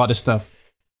been in a lot of stuff.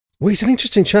 Well, he's an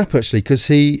interesting chap actually, because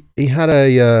he got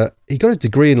a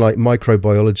degree in like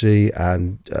microbiology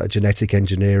and genetic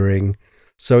engineering,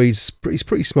 so he's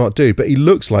pretty smart dude. But he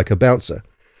looks like a bouncer,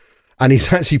 and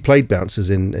he's actually played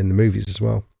bouncers in the movies as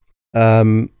well.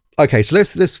 Okay, so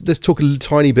let's talk a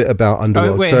tiny bit about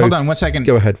Underworld. Wait, hold on 1 second.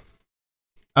 Go ahead.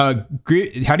 How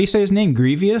do you say his name?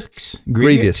 Grievous,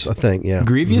 I think. Yeah,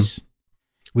 Grievous. Mm-hmm.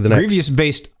 With an Grievous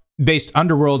based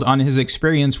Underworld on his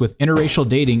experience with interracial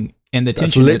dating and the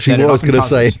tension That's literally that what I was going to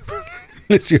say. causes.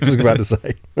 Literally what I was about to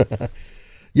say.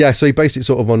 Yeah, so he based it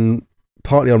sort of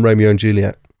partly on Romeo and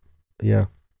Juliet. Yeah,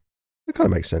 that kind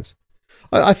of makes sense.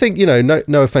 I think,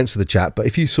 no offense to the chap, but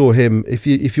if you saw him,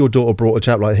 if your daughter brought a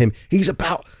chap like him, he's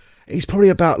probably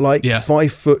about like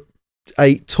 5'8"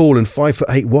 tall and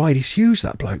 5'8" wide. He's huge,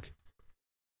 that bloke.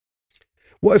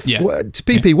 What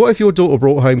if your daughter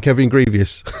brought home Kevin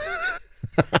Grievous?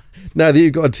 Now that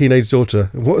you've got a teenage daughter,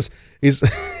 is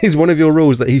one of your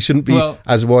rules that he shouldn't be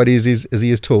as wide as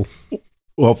he is tall?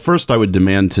 Well, first I would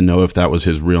demand to know if that was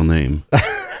his real name.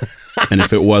 And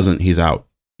if it wasn't, he's out.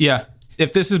 Yeah.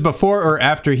 If this is before or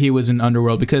after he was in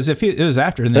Underworld, because if it was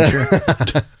after, then sure.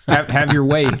 have your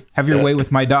way. Have your way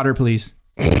with my daughter, please.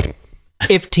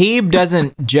 If Teeb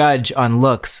doesn't judge on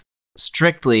looks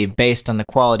strictly based on the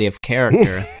quality of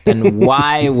character, then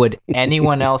why would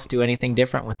anyone else do anything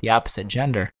different with the opposite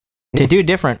gender? To do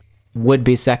different would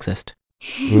be sexist.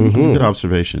 Mm-hmm. Good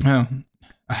observation. Oh,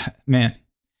 man.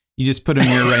 You just put a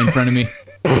mirror right in front of me.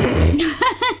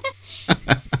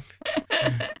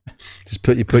 Just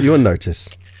put you on notice.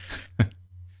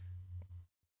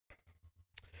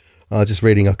 Just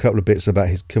reading a couple of bits about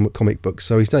his comic books.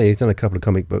 So he's done a couple of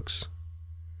comic books.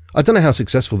 I don't know how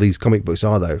successful these comic books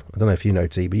are, though. I don't know if you know,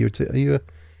 T, but are you a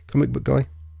comic book guy?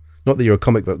 Not that you're a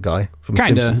comic book guy from The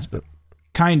Simpsons, but...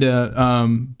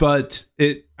 but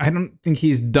I don't think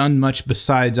he's done much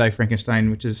besides I, Frankenstein,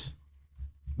 which is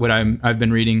what I've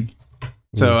been reading.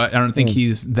 So I don't think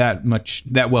he's that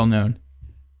well known.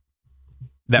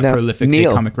 That prolific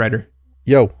Neil, comic writer.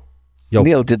 Yo.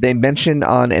 Neil, did they mention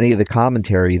on any of the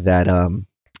commentary that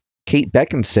Kate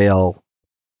Beckinsale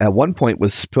at one point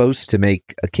was supposed to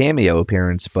make a cameo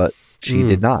appearance, but she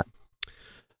did not?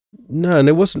 No, and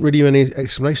there wasn't really any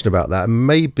explanation about that.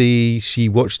 Maybe she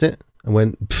watched it and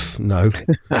went, no.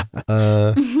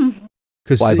 Because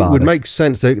it would make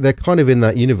sense. They're kind of in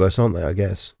that universe, aren't they, I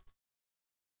guess?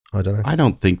 I don't know. I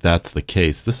don't think that's the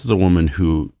case. This is a woman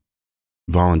who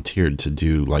volunteered to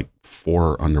do like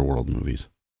 4 Underworld movies.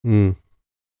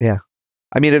 Yeah.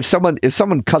 I mean, if someone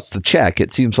cuts the check,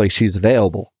 it seems like she's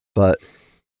available, but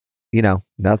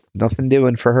nothing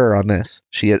doing for her on this.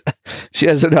 She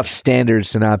has enough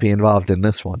standards to not be involved in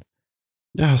this one.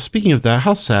 Yeah, speaking of that,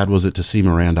 how sad was it to see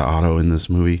Miranda Otto in this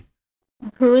movie?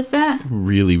 Who is that?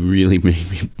 Really, really made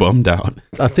me bummed out.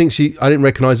 I think I didn't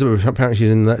recognize her, but apparently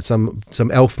she's in that some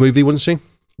elf movie, wasn't she?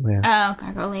 Yeah. Oh,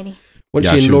 Gargoyle Lady.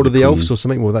 Wasn't she in Lord of the Elves or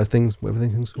something? Whatever that thing's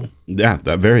called. Yeah,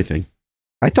 that very thing.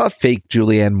 I thought fake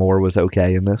Julianne Moore was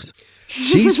okay in this.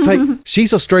 She's fake.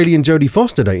 She's Australian Jodie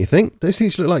Foster, don't you think? Don't you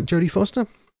think she look like Jodie Foster?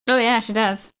 Oh yeah, she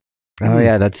does. Oh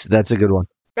yeah, that's a good one.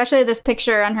 Especially this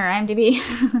picture on her IMDb.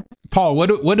 Paul,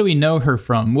 what do we know her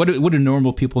from? What do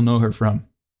normal people know her from?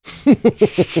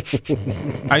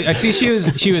 I see she was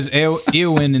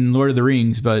Eowyn in Lord of the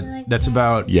Rings, but that's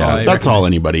about that's all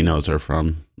anybody knows her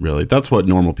from, really. That's what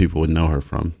normal people would know her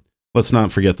from. Let's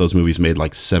not forget those movies made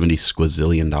like $70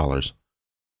 squazillion.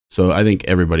 So I think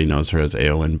everybody knows her as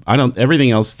Eowyn.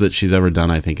 Everything else that she's ever done,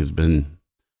 I think, has been,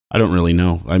 I don't really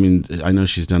know. I mean, I know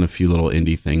she's done a few little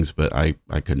indie things, but I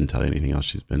couldn't tell you anything else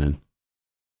she's been in.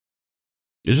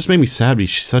 It just made me sad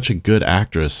because she's such a good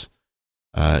actress.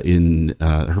 In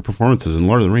her performances in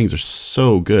Lord of the Rings are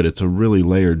so good. It's a really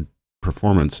layered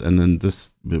performance, and then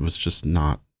it was just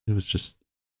not. It was just.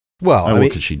 Well, I mean,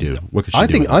 what could she do? What could she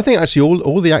do? I think actually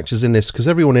all the actors in this, because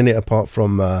everyone in it apart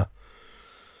from Bill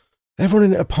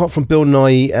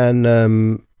Nighy and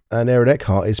Aaron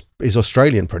Eckhart is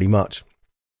Australian pretty much.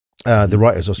 The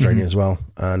writer's Australian as well,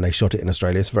 and they shot it in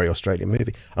Australia. It's a very Australian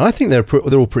movie, and I think they're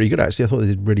all pretty good actually. I thought they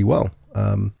did really well.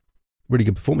 Really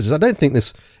good performances. I don't think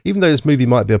this, even though this movie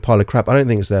might be a pile of crap, I don't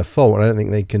think it's their fault. I don't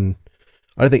think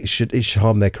it should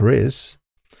harm their careers.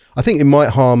 I think it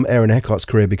might harm Aaron Eckhart's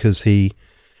career because he's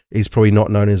probably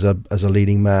not known as a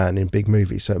leading man in big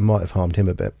movies, so it might have harmed him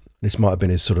a bit. This might have been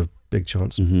his sort of big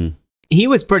chance. Mm-hmm. He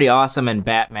was pretty awesome in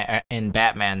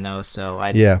Batman though, so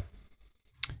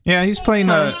yeah, he's playing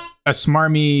a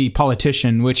smarmy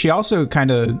politician, which he also kind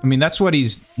of, I mean, that's what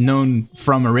he's known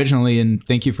from originally in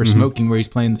Thank You for Smoking, where he's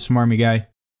playing the smarmy guy.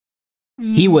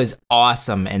 He was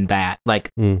awesome in that, like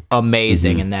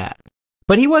amazing in that.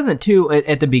 But he wasn't too,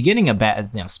 at the beginning of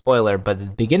Batman, spoiler, but at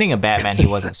the beginning of Batman, he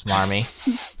wasn't smarmy.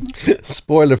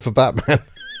 Spoiler for Batman.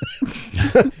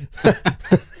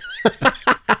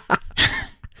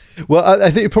 Well, I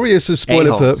think it probably is a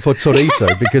spoiler for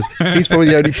Torito because he's probably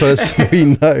the only person we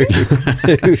know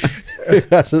who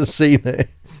hasn't seen it.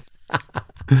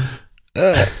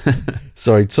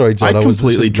 Sorry, John. I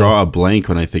completely draw a blank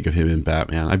when I think of him in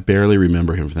Batman. I barely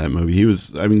remember him from that movie. He was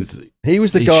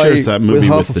the guy with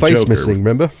half a face missing.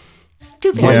 Remember?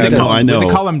 Yeah, I know. Do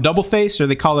they call him Double Face or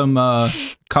they call him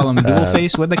Dual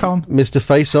Face? What do they call him? Mr.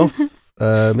 Face Off.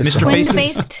 Mr.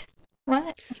 Face.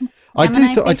 What?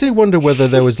 I do wonder whether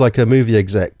there was like a movie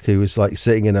exec who was like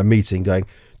sitting in a meeting going,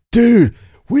 "Dude,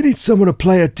 we need someone to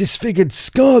play a disfigured,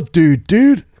 scarred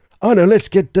dude. Oh no, let's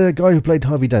get the guy who played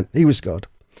Harvey Dent. He was scarred,"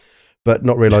 but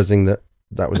not realizing that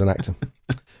was an actor.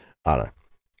 I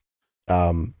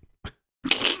don't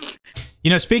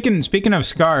know. Speaking of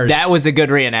scars, that was a good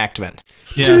reenactment.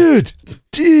 Yeah.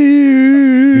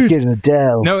 Dude, you're getting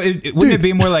Adele. No, wouldn't it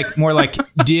be more like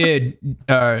dude?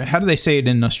 How do they say it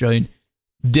in Australian?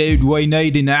 Dude, we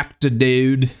need an actor,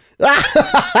 dude. Get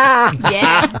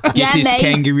this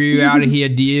kangaroo out of here,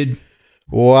 dude.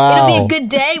 Wow. It'll be a good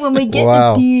day when we get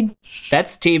this dude.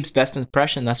 That's Teeb's best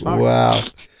impression thus far. Wow.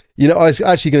 You know, I was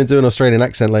actually going to do an Australian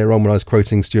accent later on when I was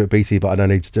quoting Stuart Beattie, but I don't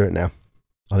need to do it now.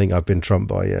 I think I've been trumped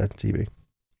by TV.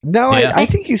 No, yeah. I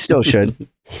think you still should.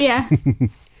 Yeah.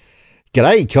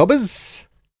 G'day, cobbers.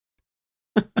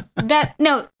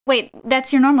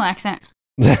 That's your normal accent.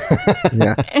 Yeah.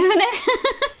 Isn't it?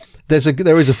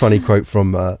 There is a funny quote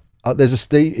from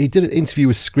he did an interview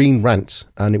with Screen Rant,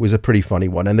 and it was a pretty funny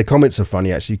one, and the comments are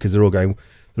funny actually because they're all going,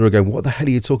 what the hell are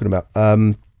you talking about?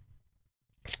 I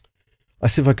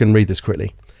see if I can read this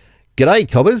quickly. G'day,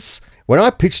 cobbers. When I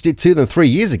pitched it to them 3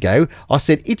 years ago, I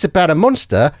said it's about a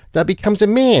monster that becomes a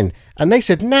man, and they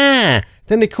said nah.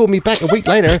 Then they called me back a week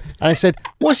later and I said,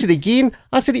 what's it again?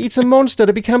 I said it's a monster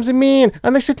that becomes a man,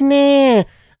 and they said nah.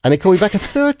 And they called me back a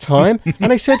third time and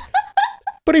they said,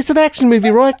 but it's an action movie,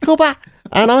 right, Cobber?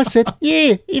 And I said,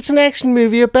 yeah, it's an action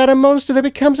movie about a monster that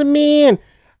becomes a man.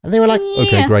 And they were like,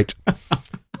 okay, great.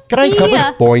 G'day, cobbers.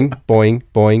 Boing, boing,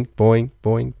 boing, boing,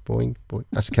 boing, boing, boing.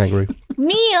 That's a kangaroo.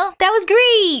 Neil, that was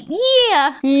great.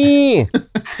 Yeah. Yeah.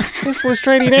 That's an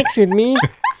Australian accent, man.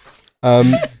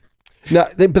 No,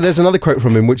 but there's another quote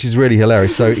from him which is really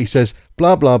hilarious. So he says,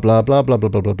 blah, blah, blah, blah, blah, blah,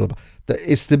 blah, blah, blah.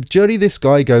 It's the journey this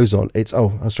guy goes on. It's,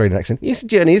 Australian accent. It's the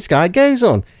journey this guy goes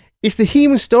on. It's the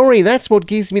human story. That's what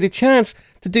gives me the chance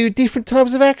to do different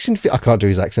types of action. I can't do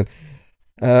his accent.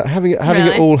 Having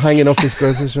it all hanging off this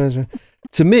growth.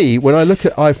 To me, when I look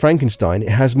at I, Frankenstein, it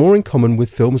has more in common with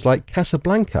films like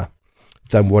Casablanca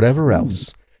than whatever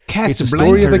else. Casablanca. It's a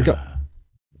story of a guy.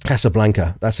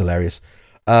 Casablanca. That's hilarious.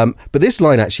 But this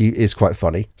line actually is quite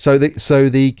funny. So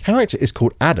the character is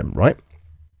called Adam, right?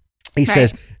 He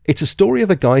says, it's a story of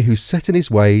a guy who's set in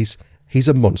his ways. He's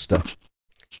a monster.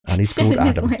 And he's called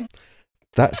Adam.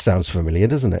 That sounds familiar,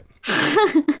 doesn't it?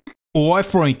 Oi,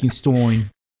 Frankenstein.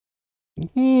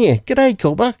 Yeah, g'day,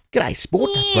 Cobra. G'day, sport.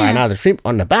 Try another shrimp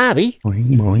on the barbie.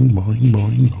 Boing, boing, boing,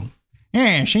 boing, boing.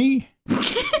 Yeah, see?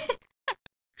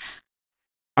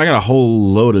 I got a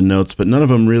whole load of notes, but none of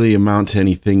them really amount to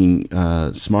anything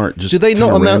smart. Just do they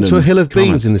not amount to a hill of beans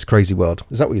comments. in this crazy world?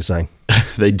 Is that what you're saying?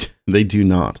 They do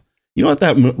not. You know what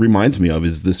that reminds me of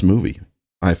is this movie,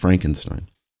 I, Frankenstein.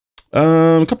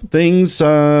 A couple things.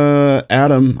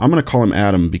 Adam, I'm going to call him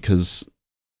Adam because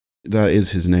that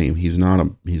is his name. He's not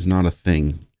a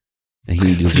thing. And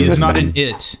he is not an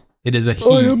it. It is a he.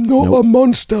 I am not a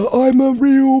monster. I'm a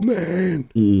real man.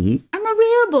 Mm-hmm. I'm a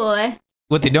real boy.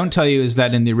 What they don't tell you is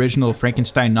that in the original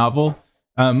Frankenstein novel,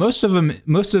 most of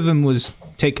them was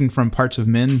taken from parts of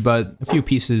men, but a few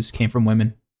pieces came from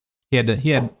women. He had to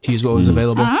use what was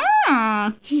available.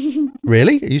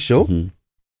 Really? Are you sure? Mm-hmm.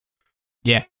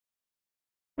 Yeah.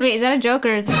 Wait, is that a joke or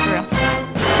is this for real?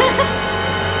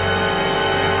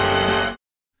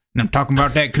 And I'm talking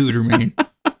about that cooter, man.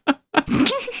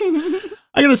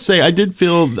 I gotta say, I did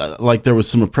feel like there was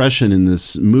some oppression in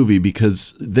this movie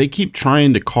because they keep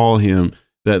trying to call him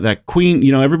that queen.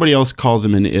 You know, everybody else calls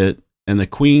him an it, and the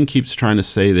queen keeps trying to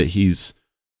say that he's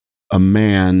a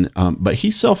man, but he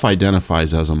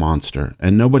self-identifies as a monster,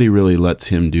 and nobody really lets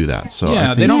him do that. So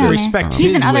yeah, they don't respect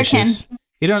He's his an wishes.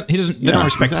 They don't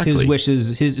respect his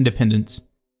wishes, his independence.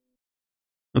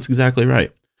 That's exactly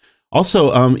right.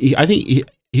 Also, I think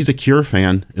he's a Cure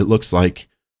fan. It looks like,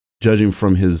 judging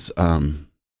from his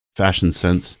fashion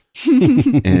sense,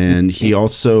 and he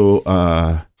also.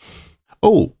 Are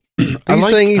you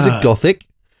saying he's a gothic?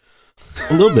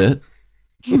 A little bit,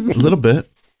 a little bit.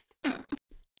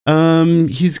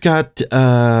 He's got.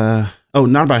 Not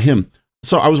about him.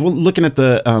 So I was looking at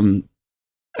the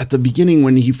beginning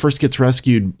when he first gets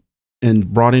rescued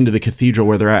and brought into the cathedral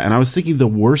where they're at, and I was thinking the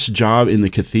worst job in the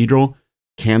cathedral,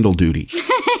 candle duty.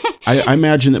 I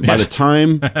imagine that by the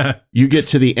time you get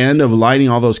to the end of lighting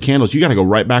all those candles, you got to go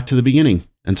right back to the beginning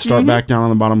and start back down on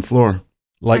the bottom floor.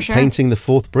 Like painting the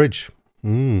fourth bridge.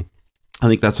 I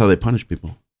think that's how they punish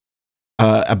people.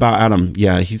 About Adam,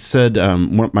 yeah, he said,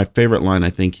 my favorite line I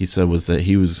think he said was that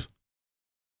he was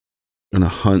going to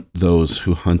hunt those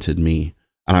who hunted me.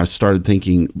 And I started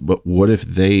thinking, but what if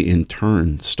they in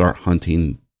turn start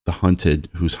hunting the hunted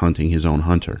who's hunting his own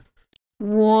hunter?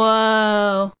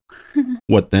 Whoa.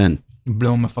 What then? You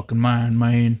blow my fucking mind,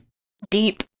 man.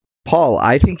 Deep. Paul,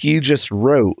 I think you just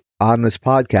wrote on this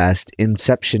podcast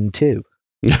Inception 2.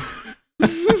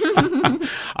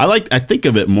 I think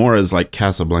of it more as like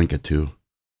Casablanca 2.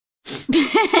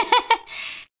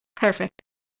 Perfect.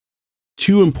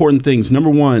 Two important things. Number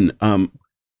one,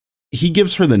 he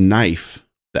gives her the knife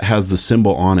that has the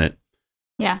symbol on it.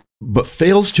 Yeah. But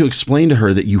fails to explain to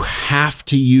her that you have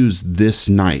to use this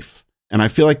knife. And I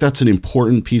feel like that's an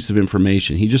important piece of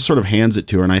information. He just sort of hands it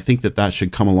to her. And I think that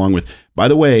should come along with, by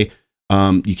the way,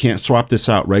 you can't swap this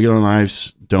out. Regular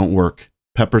knives don't work.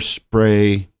 Pepper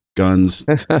spray, guns,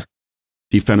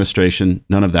 defenestration,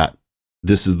 none of that.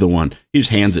 This is the one. He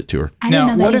just hands it to her.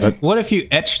 Now, what if you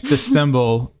etched the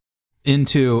symbol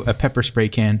into a pepper spray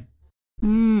can?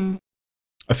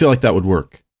 I feel like that would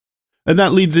work. And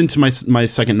that leads into my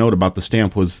second note about the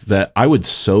stamp was that I would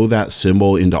sew that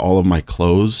symbol into all of my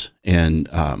clothes and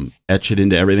etch it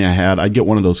into everything I had. I'd get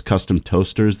one of those custom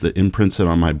toasters that imprints it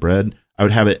on my bread. I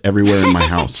would have it everywhere in my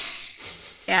house.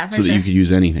 Yeah, so that you could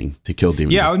use anything to kill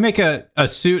demons. Yeah, I would make a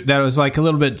suit that was like a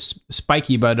little bit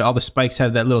spiky, but all the spikes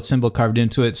have that little symbol carved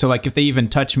into it. So like if they even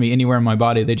touch me anywhere in my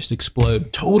body, they just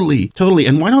explode. Totally.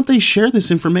 And why don't they share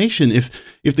this information?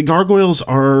 If the gargoyles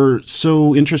are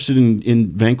so interested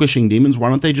in vanquishing demons, why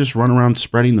don't they just run around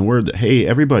spreading the word that, hey,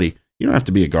 everybody, you don't have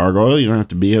to be a gargoyle, you don't have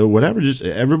to be a whatever, just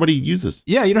everybody use this.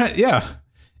 Yeah, you don't. Yeah,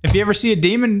 if you ever see a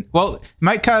demon, well, it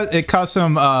might cause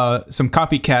some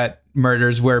copycat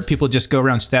murders where people just go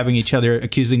around stabbing each other,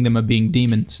 accusing them of being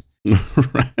demons.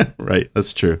 Right,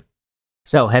 that's true.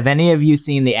 So, have any of you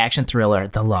seen the action thriller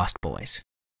The Lost Boys?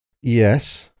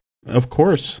 Yes, of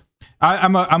course.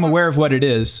 I'm aware of what it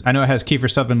is. I know it has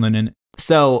Kiefer Sutherland in it.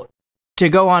 So, to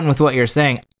go on with what you're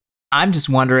saying, I'm just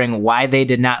wondering why they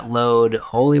did not load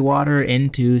holy water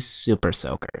into super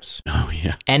soakers. Oh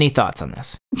yeah. Any thoughts on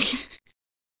this?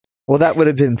 Well, that would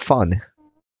have been fun.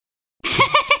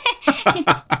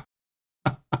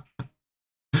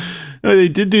 They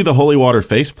did do the holy water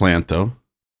face plant, though.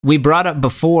 we brought up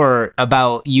before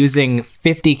about using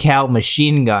 50 cal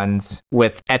machine guns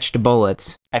with etched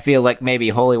bullets. I feel like maybe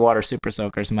holy water super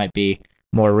soakers might be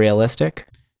more realistic.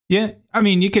 Yeah, I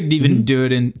mean, you could even do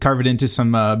it and carve it into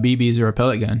some BBs or a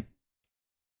pellet gun.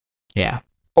 Yeah.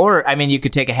 Or, I mean, you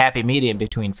could take a happy medium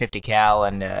between 50 cal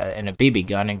and a BB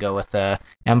gun and go with the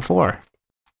M4.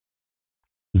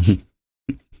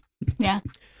 Yeah.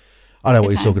 I know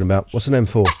what you're talking about. What's an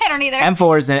M4? I don't either.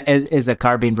 M4 is a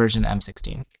carbine version of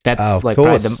M16. That's like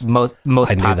course. probably the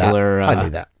most popular I knew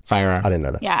that. firearm. I didn't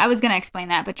know that. Yeah, I was going to explain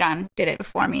that, but John did it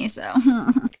before me, so.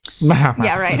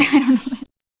 Yeah, right. I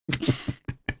don't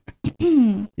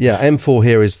know. Yeah, M4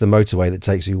 here is the motorway that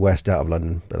takes you west out of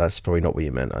London, but that's probably not what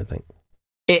you meant, I think.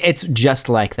 It's just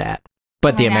like that,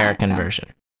 but the Why not, American though? version.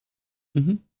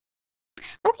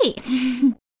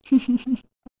 Okay.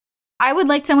 I would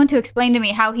like someone to explain to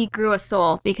me how he grew a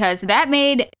soul, because that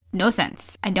made no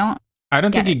sense. I don't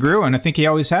think get he it. grew one. I think he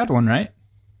always had one, right?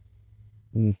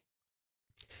 Of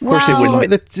course, it It's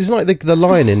wouldn't. like the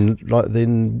lion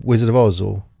in Wizard of Oz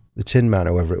or the Tin Man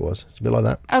or whoever it was. It's a bit like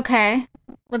that. Okay.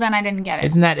 Well, then I didn't get it.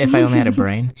 Isn't that If I Only Had a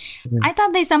Brain? I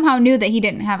thought they somehow knew that he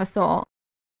didn't have a soul.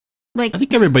 Like, I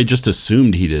think everybody just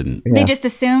assumed he didn't. they just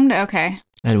assumed? Okay.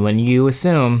 And when you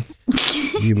assume,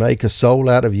 You make a soul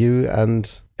out of you and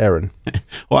Aaron.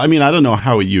 Well, I mean, I don't know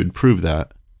how you'd prove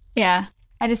that. Yeah.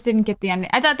 I just didn't get the ending.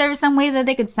 I thought there was some way that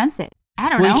they could sense it. I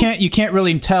don't know. You can't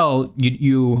really tell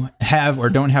you have or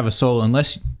don't have a soul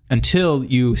until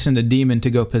you send a demon to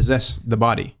go possess the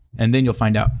body, and then you'll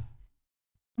find out.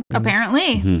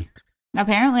 Apparently. Mm-hmm.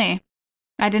 Apparently.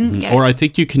 I didn't get Or it. I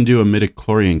think you can do a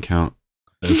midichlorian count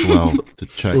as well to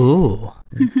check. ooh,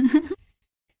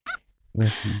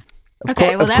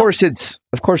 Okay, well,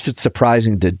 Of course, it's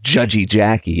surprising to Judgy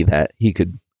Jackie that he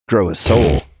could grow a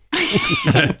soul.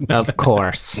 of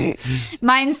course.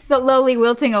 Mine's slowly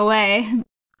wilting away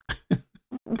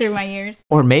through my ears.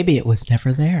 Or maybe it was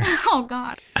never there. Oh,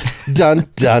 God. Dun,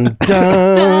 dun,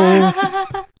 dun.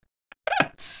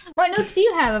 What notes do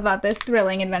you have about this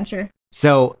thrilling adventure?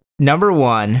 So, number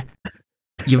one,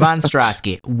 Yvonne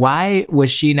Strasky. Why was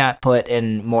she not put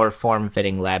in more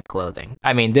form-fitting lab clothing?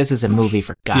 I mean, this is a movie,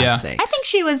 for God's sake. I think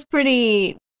she was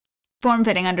pretty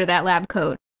form-fitting under that lab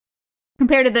coat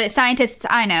compared to the scientists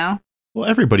I know. Well,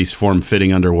 everybody's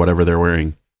form-fitting under whatever they're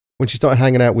wearing. When she started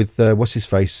hanging out with,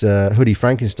 what's-his-face, Hoodie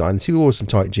Frankenstein, she wore some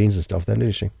tight jeans and stuff then,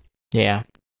 didn't she? Yeah.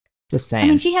 Just I saying.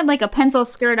 mean, she had like a pencil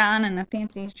skirt on and a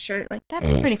fancy shirt. Like,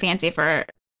 that's pretty fancy for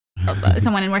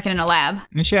someone working in a lab.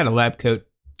 And she had a lab coat.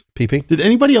 PP? Did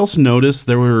anybody else notice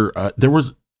there were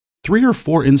 3 or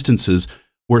 4 instances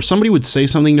where somebody would say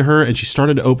something to her and she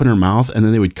started to open her mouth and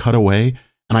then they would cut away,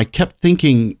 and I kept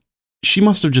thinking she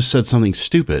must have just said something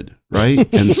stupid, right?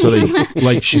 And so they,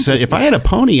 like she said, if I had a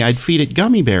pony, I'd feed it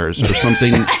gummy bears or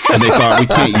something, and they thought we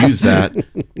can't use that,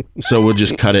 so we'll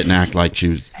just cut it and act like she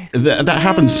was. That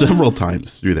happened several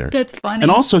times through there. That's funny. And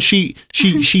also, she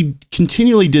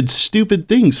continually did stupid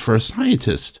things for a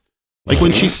scientist. Like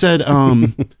when she said,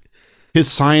 his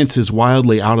science is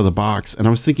wildly out of the box. And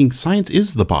I was thinking, science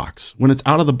is the box. When it's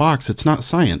out of the box, it's not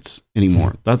science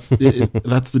anymore. That's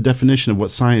the definition of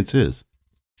what science is.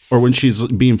 Or when she's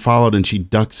being followed and she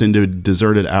ducks into a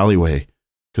deserted alleyway,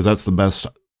 because that's the best,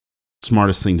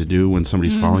 smartest thing to do when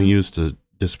somebody's following you is to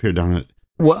disappear down it.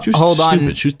 Well, She was hold stupid.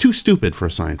 on. She was too stupid for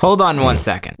a scientist. Hold on one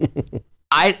second.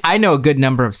 I know a good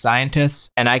number of scientists,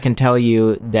 and I can tell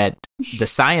you that the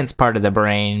science part of the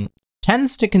brain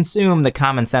tends to consume the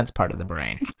common sense part of the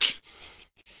brain.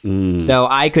 So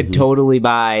I could totally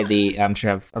buy I'm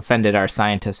sure I've offended our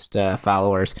scientist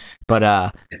followers, but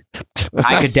I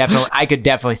could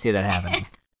definitely see that happening.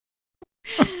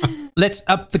 Let's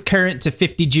up the current to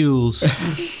 50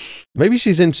 joules. Maybe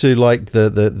she's into like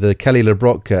the Kelly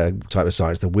LeBrock type of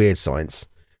science, the weird science,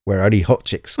 where only hot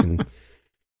chicks can.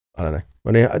 I don't know.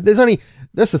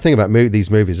 That's the thing about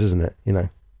these movies, isn't it? You know,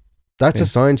 that's a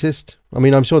scientist. I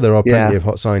mean, I'm sure there are plenty of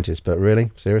hot scientists, but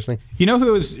really, seriously, You know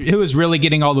who was really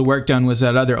getting all the work done was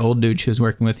that other old dude she was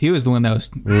working with. He was the one that was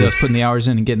putting the hours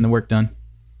in and getting the work done.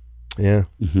 yeah.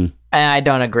 I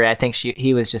don't agree. I think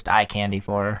he was just eye candy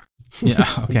for her. Yeah.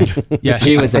 Okay. Yeah.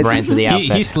 She was the brains of the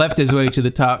outfit. He slept his way to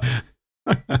the top.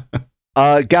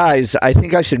 Guys, I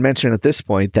think I should mention at this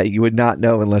point that you would not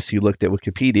know unless you looked at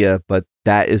Wikipedia, but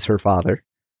that is her father.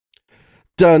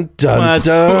 Dun dun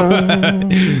dun.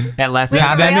 That last Wait,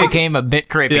 comment real? became a bit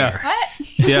creepier. Yeah. What?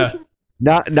 Yeah.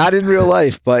 Not in real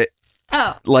life, but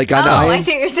Oh. like on I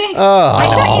see what you're saying. Oh. I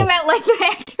thought you meant like the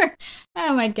actor.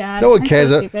 Oh my God. No one I'm cares.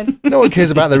 so stupid. No one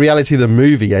cares about the reality of the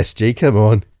movie. SG, come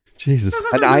on, Jesus.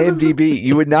 on IMDb,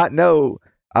 you would not know.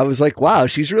 I was like, wow,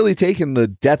 she's really taken the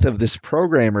death of this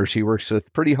programmer she works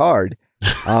with pretty hard.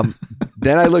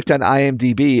 Then I looked on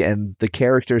IMDb, and the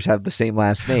characters have the same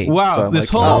last name. Wow, So I'm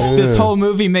this like, this whole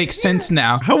movie makes sense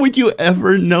now. How would you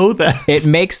ever know that? It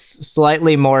makes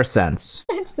slightly more sense.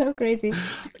 It's so crazy.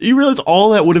 You realize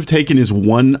all that would have taken is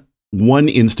one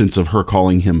instance of her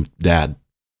calling him dad,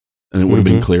 and it would have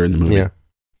been clear in the movie. Yeah.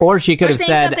 Or she could Or have saying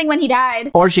said, something when he died.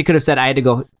 or she could have said, I had to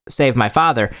go save my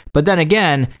father. But then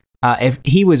again, if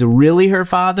he was really her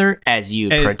father, as you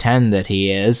pretend that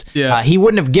he is, he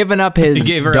wouldn't have given up his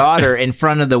daughter in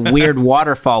front of the weird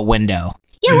waterfall window.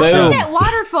 Yeah, what Boom. was that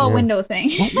waterfall window thing?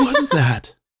 What was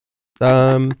that?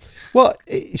 Well,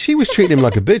 she was treating him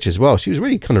like a bitch as well. She was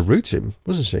really kind of rude to him,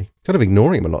 wasn't she? Kind of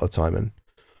ignoring him a lot of the time.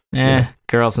 And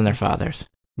Girls and their fathers.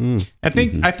 I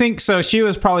think so. She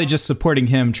was probably just supporting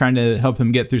him, trying to help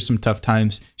him get through some tough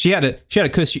times. She had a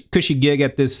cushy gig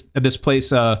at this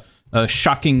place,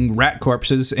 shocking rat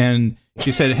corpses, and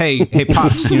she said, "Hey,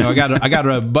 pops, I got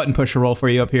a button pusher roll for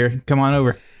you up here. Come on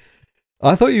over."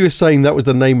 I thought you were saying that was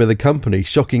the name of the company,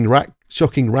 Shocking Rat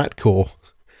Corp.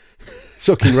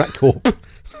 Shocking Rat Corp.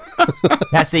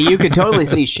 Now, see, you could totally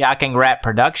see Shocking Rat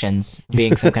Productions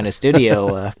being some kind of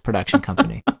studio production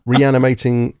company.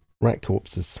 Reanimating rat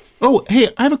corpses. Oh, hey,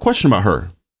 I have a question about her.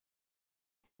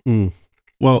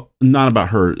 Well, not about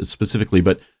her specifically,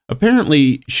 but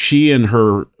apparently she and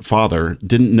her father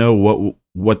didn't know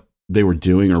what they were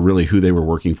doing or really who they were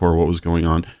working for, what was going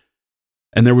on.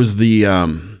 And there was the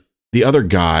other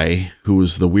guy who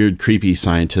was the weird, creepy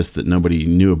scientist that nobody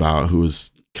knew about, who was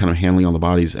kind of handling all the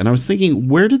bodies. And I was thinking,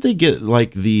 where did they get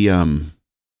like the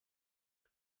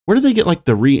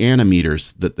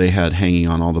reanimators that they had hanging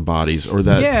on all the bodies, or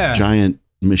that giant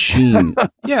machine?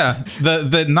 Yeah,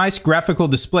 the nice graphical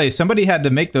display. Somebody had to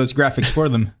make those graphics for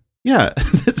them. Yeah,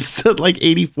 it's like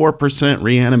 84%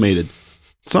 reanimated.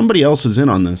 Somebody else is in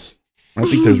on this. I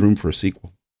think there's room for a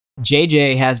sequel.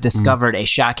 JJ has discovered a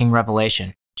shocking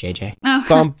revelation. JJ. Oh.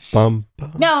 Bum, bum,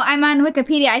 bum. No, I'm on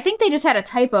Wikipedia. I think they just had a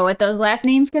typo with those last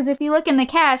names, because if you look in the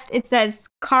cast, it says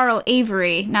Carl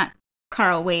Avery, not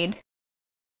Carl Wade.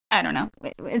 I don't know.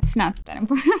 It's not that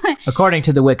important. According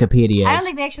to the Wikipedia, I don't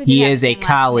think they actually he do have is the a same last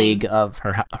colleague name. of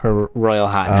her royal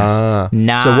highness.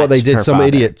 Not so what they did, her some father.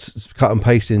 idiots cut and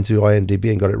pasted into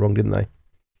IMDb and got it wrong, didn't they?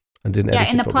 And didn't edit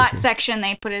Yeah, in it the plot properly. section,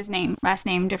 they put his last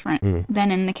name different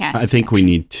than in the cast. I think we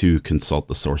need to consult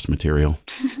the source material.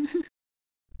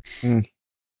 We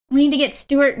need to get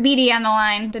Stuart Beatty on the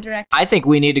line, the director. I think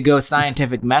we need to go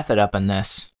scientific method up in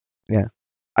this. Yeah.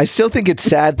 I still think it's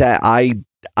sad that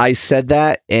I said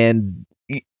that and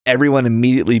everyone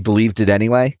immediately believed it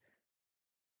anyway.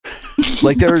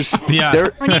 Like there's We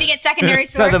need to get secondary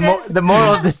So sources. the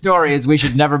moral of the story is we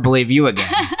should never believe you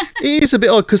again. It is a bit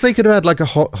odd because they could have had like a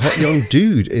hot young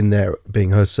dude in there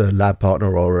being her lab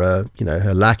partner or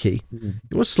her lackey.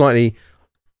 It was slightly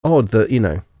odd that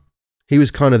he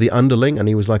was kind of the underling and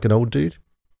he was like an old dude.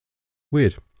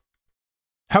 Weird.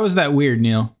 How is that weird,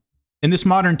 Neil? In this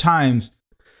modern times,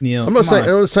 Neil. I'm not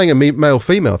saying a male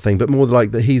female thing, but more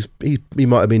like that he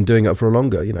might have been doing it for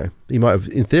longer. He might have,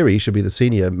 in theory, he should be the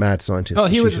senior mad scientist. Oh,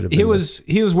 he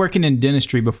was working in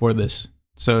dentistry before this,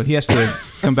 so he has to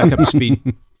come back up to speed.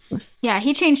 Yeah,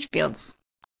 he changed fields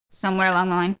somewhere along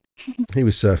the line. He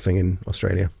was surfing in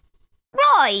Australia.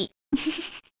 Right.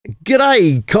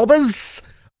 G'day, cobbers.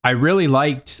 I really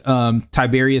liked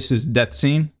Tiberius's death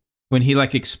scene when he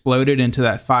exploded into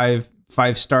that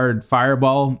five-starred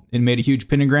fireball and made a huge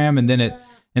pentagram, and then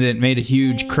it made a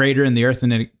huge crater in the earth,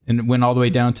 and it went all the way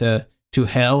down to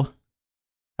hell.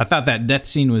 I thought that death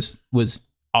scene was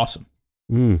awesome.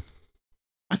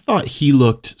 I thought he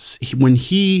looked, when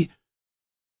he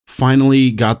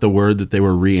finally got the word that they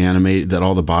were reanimated, that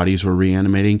all the bodies were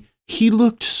reanimating, he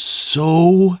looked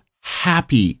so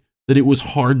happy that it was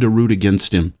hard to root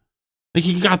against him.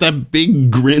 He got that big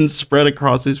grin spread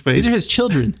across his face. These are his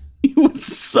children. He was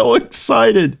so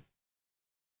excited.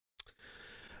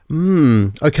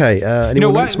 Okay.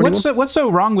 What's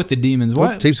so wrong with the demons?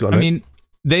 What? Team's got I mean,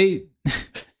 they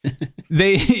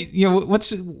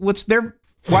what's their?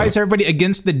 Why is everybody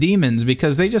against the demons?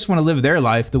 Because they just want to live their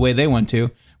life the way they want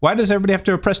to. Why does everybody have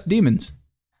to oppress demons?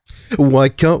 Why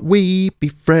can't we be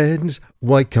friends?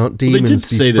 Why can't demons They did be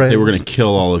say friends? that they were going to kill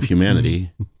all of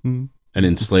humanity and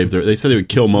enslave they said they would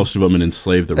kill most of them and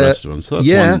enslave the rest of them. So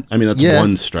that's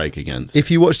one strike against. If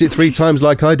you watched it 3 times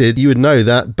like I did, you would know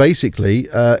that basically,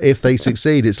 if they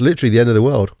succeed, it's literally the end of the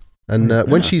world. And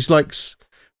when she's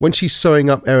sewing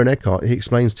up Aaron Eckhart, he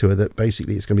explains to her that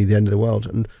basically it's going to be the end of the world.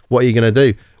 And what are you going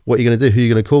to do? What are you going to do? Who are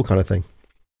you going to call, kind of thing?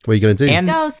 What are you going to do? And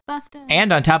Ghostbusters.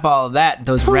 And on top of all of that,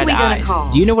 those red eyes.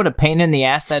 Do you know what a pain in the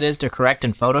ass that is to correct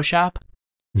in Photoshop?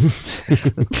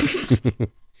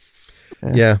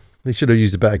 Yeah. They should have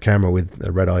used a better camera with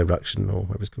a red eye reduction or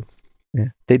whatever it's called. Yeah.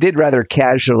 They did rather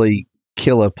casually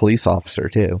kill a police officer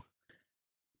too.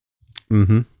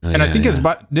 Mm-hmm. And I think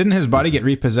didn't his body get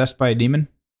repossessed by a demon?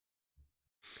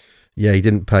 Yeah, he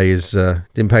didn't pay his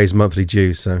monthly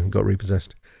dues, so he got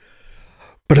repossessed.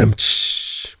 But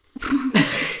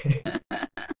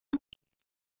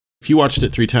If you watched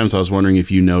it 3 times, I was wondering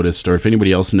if you noticed, or if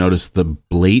anybody else noticed, the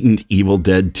blatant Evil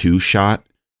Dead 2 shot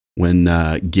when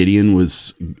Gideon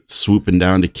was swooping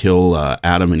down to kill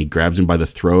Adam, and he grabs him by the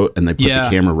throat, and they put the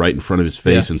camera right in front of his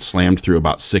face and slammed through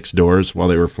about 6 doors while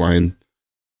they were flying.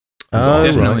 Oh,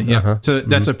 definitely, right. yeah. Uh-huh. So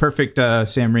that's a perfect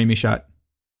Sam Raimi shot.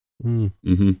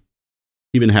 Mm-hmm.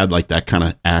 Even had like that kind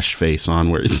of ash face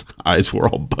on where his eyes were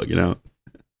all bugging out.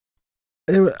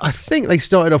 I think they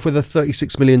started off with a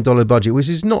 $36 million budget, which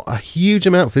is not a huge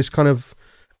amount for this kind of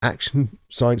action,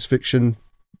 science fiction,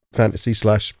 fantasy /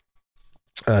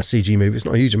 CG movie. It's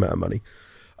not a huge amount of money.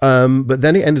 But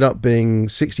then it ended up being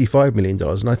 $65 million.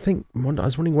 And I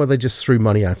was wondering why they just threw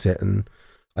money at it. And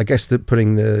I guess that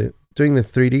doing the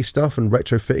 3D stuff and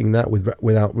retrofitting that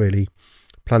without really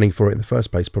planning for it in the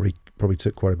first place probably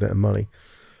took quite a bit of money.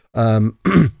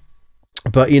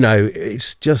 But, you know,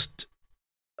 it's just...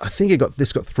 I think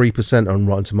this got 3% on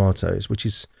Rotten Tomatoes, which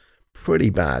is pretty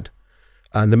bad.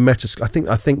 And the I think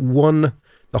the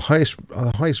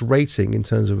highest rating in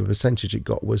terms of a percentage it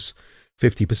got was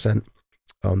 50%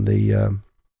 on the on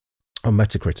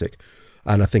Metacritic,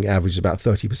 and I think averaged about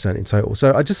 30% in total.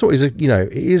 So I just thought it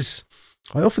is.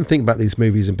 I often think about these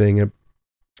movies as being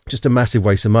just a massive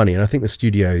waste of money, and I think the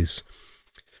studios,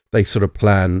 they sort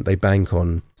of they bank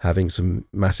on having some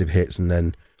massive hits, and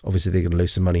then obviously they're going to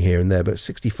lose some money here and there, but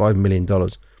 $65 million. I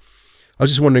was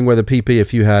just wondering whether PP,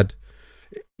 if you had,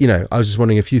 I was just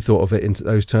wondering if you thought of it into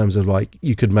those terms of like,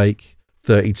 you could make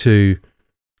 32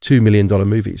 $2 million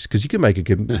movies, because you could make a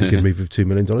good movie for $2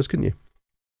 million, couldn't you?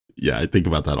 Yeah, I think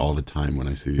about that all the time when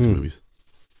I see these movies.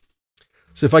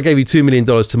 So if I gave you $2 million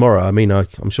tomorrow, I mean,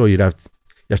 I'm sure you have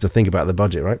to think about the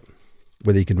budget, right?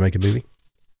 Whether you could make a movie.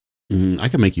 I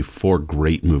could make you 4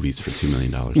 great movies for $2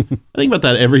 million. I think about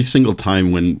that every single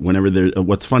time whenever there.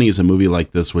 What's funny is a movie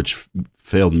like this, which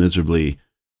failed miserably,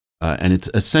 and it's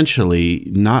essentially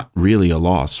not really a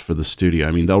loss for the studio.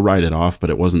 I mean, they'll write it off, but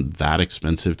it wasn't that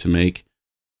expensive to make.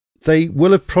 They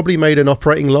will have probably made an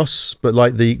operating loss, but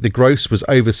like the gross was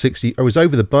over 60. It was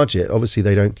over the budget. Obviously,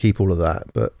 they don't keep all of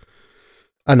that, but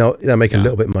I know they'll make a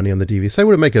little bit of money on the DVD. So they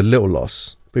would have made a little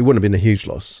loss, but it wouldn't have been a huge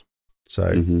loss.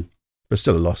 So, but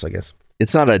still a loss, I guess.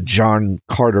 It's not a John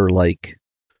Carter like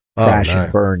crash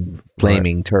and burn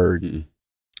flaming turd.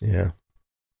 Yeah,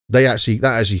 that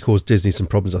actually caused Disney some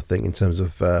problems, I think, in terms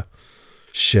of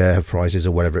share prices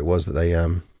or whatever it was that they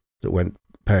that went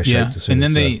pear shaped.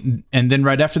 Yeah, and then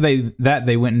right after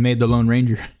they went and made the Lone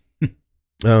Ranger.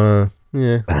 Yeah.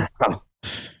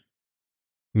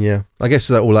 Yeah, I guess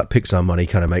that all that Pixar money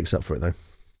kind of makes up for it, though.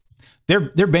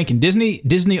 They're banking.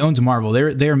 Disney owns Marvel.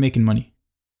 They're making money.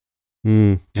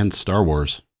 And Star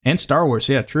Wars.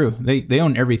 Yeah, true. They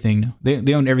own everything.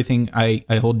 They own everything I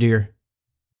hold dear.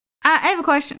 I have a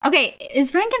question. Okay,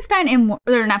 is Frankenstein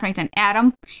or not Frankenstein?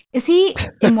 Adam, is he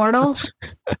immortal?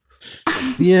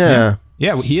 Yeah,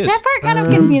 he is. That part kind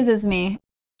of confuses me.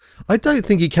 I don't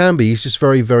think he can be. He's just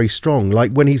very, very strong.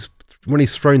 Like when he's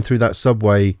thrown through that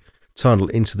subway tunnel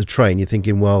into the train, you're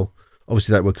thinking, well,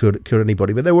 obviously that would kill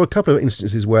anybody. But there were a couple of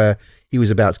instances where he was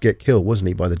about to get killed, wasn't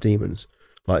he, by the demons?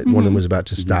 Like one of them was about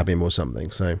to stab him or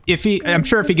something. So I'm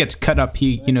sure if he gets cut up,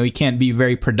 he can't be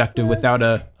very productive without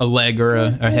a leg or a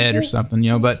head or something,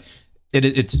 But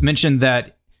it's mentioned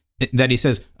that he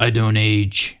says, "I don't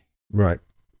age." Right.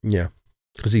 Yeah.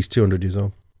 Because he's 200 years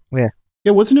old. Yeah.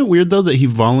 Yeah. Wasn't it weird though that he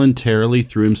voluntarily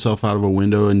threw himself out of a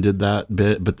window and did that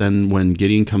bit, but then when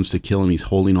Gideon comes to kill him, he's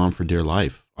holding on for dear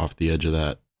life off the edge of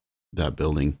that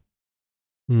building.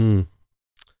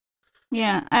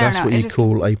 Yeah, I don't know. That's what you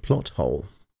call a plot hole.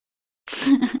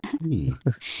 And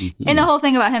the whole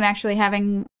thing about him actually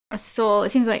having a soul,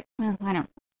 it seems like, well, I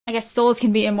guess souls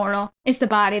can be immortal. It's the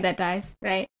body that dies,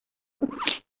 right?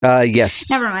 Yes.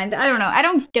 Never mind. I don't know. I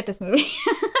don't get this movie.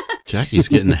 Jackie's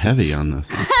getting heavy on this.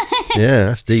 Yeah,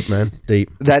 that's deep, man. Deep.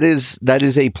 That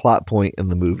is a plot point in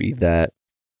the movie that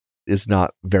is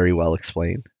not very well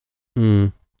explained.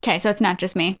 Okay, so it's not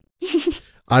just me.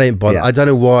 I didn't bother. Yeah. I don't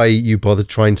know why you bothered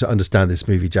trying to understand this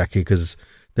movie, Jackie, because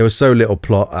there was so little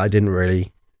plot. I didn't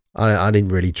really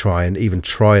try and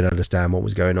understand what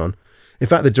was going on. In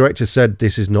fact, the director said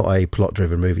this is not a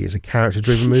plot-driven movie; it's a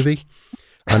character-driven movie.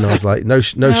 And I was like, no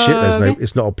shit.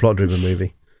 It's not a plot-driven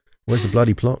movie. Where's the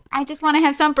bloody plot? I just want to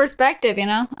have some perspective,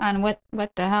 on what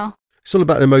the hell. It's all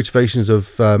about the motivations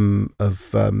of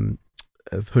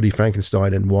Hoodie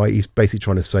Frankenstein and why he's basically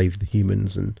trying to save the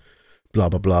humans and blah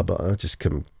blah blah. But I just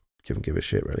couldn't give a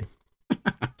shit really.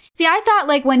 See, I thought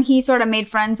like when he sort of made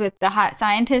friends with the hot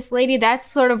scientist lady, that's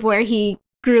sort of where he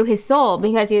grew his soul,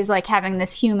 because he was like having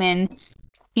this human,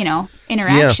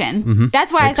 interaction. Yeah.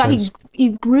 That's why Makes I thought sense. he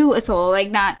grew a soul, like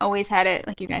not always had it,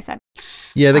 like you guys said.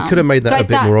 Yeah, they could have made that so a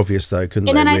bit more obvious though, couldn't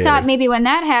they? And then I really? thought maybe when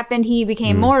that happened, he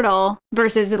became mortal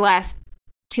versus the last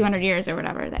 200 years or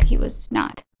whatever that he was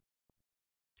not.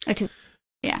 I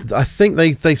think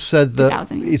they said that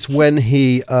 2000 years. it's when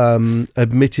he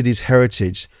admitted his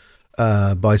heritage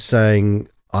by saying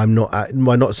by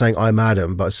not saying I'm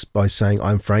Adam, but by saying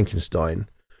I'm Frankenstein,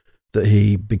 that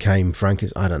he became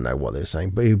Frankenstein. I don't know what they're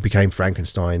saying, but he became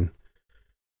Frankenstein.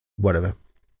 Whatever.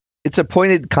 It's a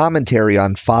pointed commentary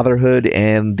on fatherhood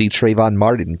and the Trayvon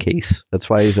Martin case. That's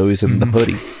why he's always in the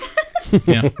hoodie.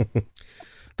 Yeah.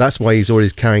 That's why he's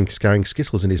always carrying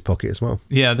Skittles in his pocket as well.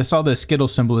 Yeah, that's all the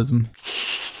Skittles symbolism.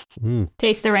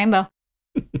 Taste the rainbow.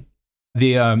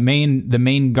 The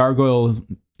main gargoyle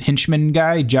henchman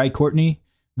guy, Jai Courtney,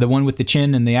 the one with the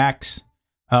chin and the axe,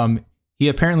 he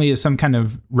apparently is some kind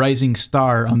of rising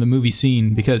star on the movie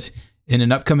scene, because in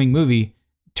an upcoming movie,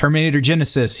 Terminator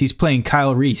Genesis, he's playing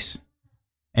Kyle Reese.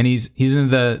 And he's in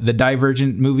the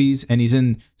Divergent movies, and he's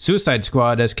in Suicide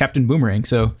Squad as Captain Boomerang.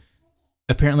 So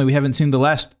apparently we haven't seen the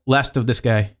last of this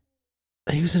guy.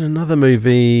 He was in another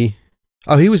movie.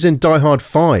 Oh, he was in Die Hard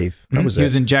 5. That was He it.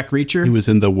 was in Jack Reacher. He was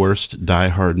in the worst Die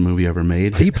Hard movie ever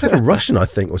made. He played a Russian, I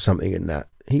think, or something in that.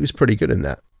 He was pretty good in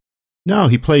that. No,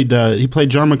 he played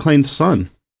John McClane's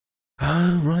son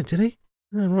Oh, right, did he?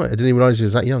 Oh, right, I didn't even realize he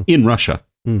was that young. in Russia.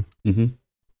 Mm. Mm-hmm.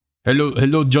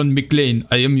 Hello, John McClane.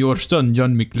 I am your son,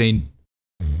 John McClane.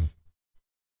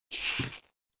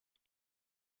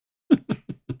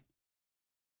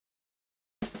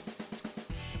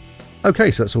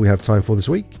 Okay, so that's all we have time for this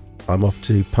week. I'm off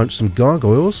to punch some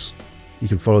gargoyles. You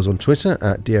can follow us on Twitter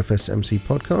at DFSMC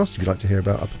Podcast if you'd like to hear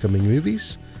about upcoming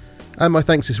movies. And my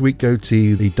thanks this week go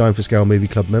to the Dime for Scale Movie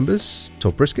Club members,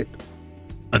 Todd Brisket,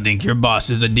 I think your boss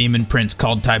is a demon prince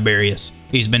called Tiberius.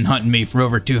 He's been hunting me for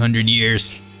over 200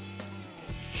 years.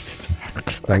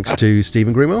 thanks to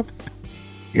Stephen Greenwell,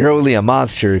 You're only a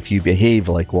monster if you behave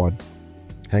like one.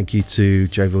 thank you to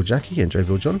Jovial Jackie and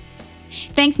Jovial John,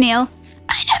 Thanks, Neil.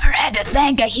 I never had to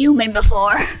thank a human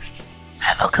before.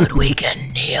 Have a good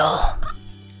weekend, Neil.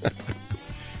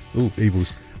 ooh,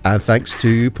 evils, and thanks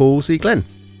to Paul C. Glenn.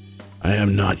 I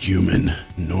am not human,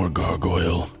 nor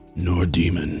gargoyle, nor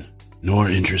demon, nor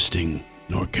interesting,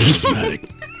 nor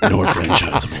charismatic, nor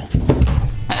franchisable.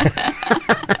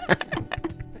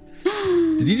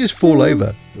 Did you just fall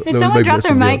over? Did someone drop that's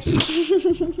their mic? somebody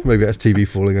else's. Maybe that's TV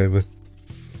falling over.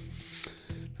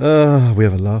 We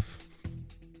have a laugh.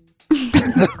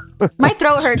 My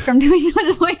throat hurts from doing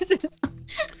those voices.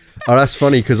 Oh, that's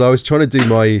funny because I was trying to do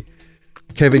my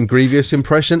Kevin Grievous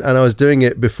impression and I was doing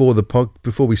it before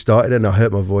we started and I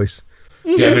hurt my voice.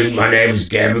 Kevin, my name is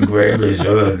Kevin Graves.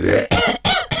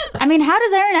 I mean, how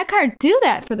does Aaron Eckhart do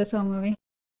that for this whole movie?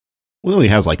 Well, he only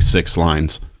has like 6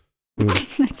 lines.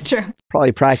 That's true.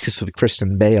 Probably practice with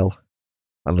Kristen Bale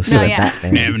on the set of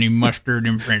Batman. Have any mustard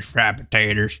and French fry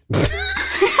potatoes?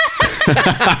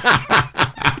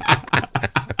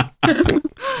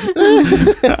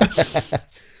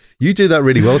 You do that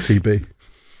really well, TB.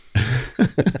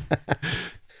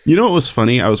 You know what was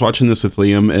funny? I was watching this with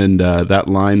Liam, and that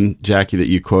line, Jackie, that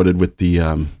you quoted with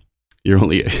the "You're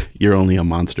only a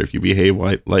monster if you behave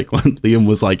like one." Liam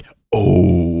was like,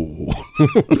 "Oh,"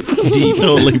 he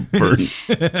totally burned.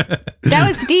 That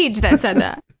was Steege that said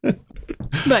that.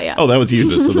 But yeah. Oh, that was you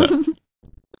that said that.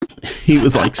 He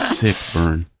was like sick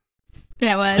burn.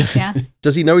 That was, yeah.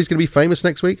 Does he know he's going to be famous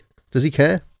next week? Does he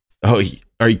care? Oh,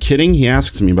 are you kidding? He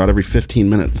asks me about every 15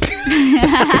 minutes.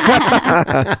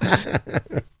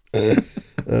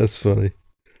 That's funny.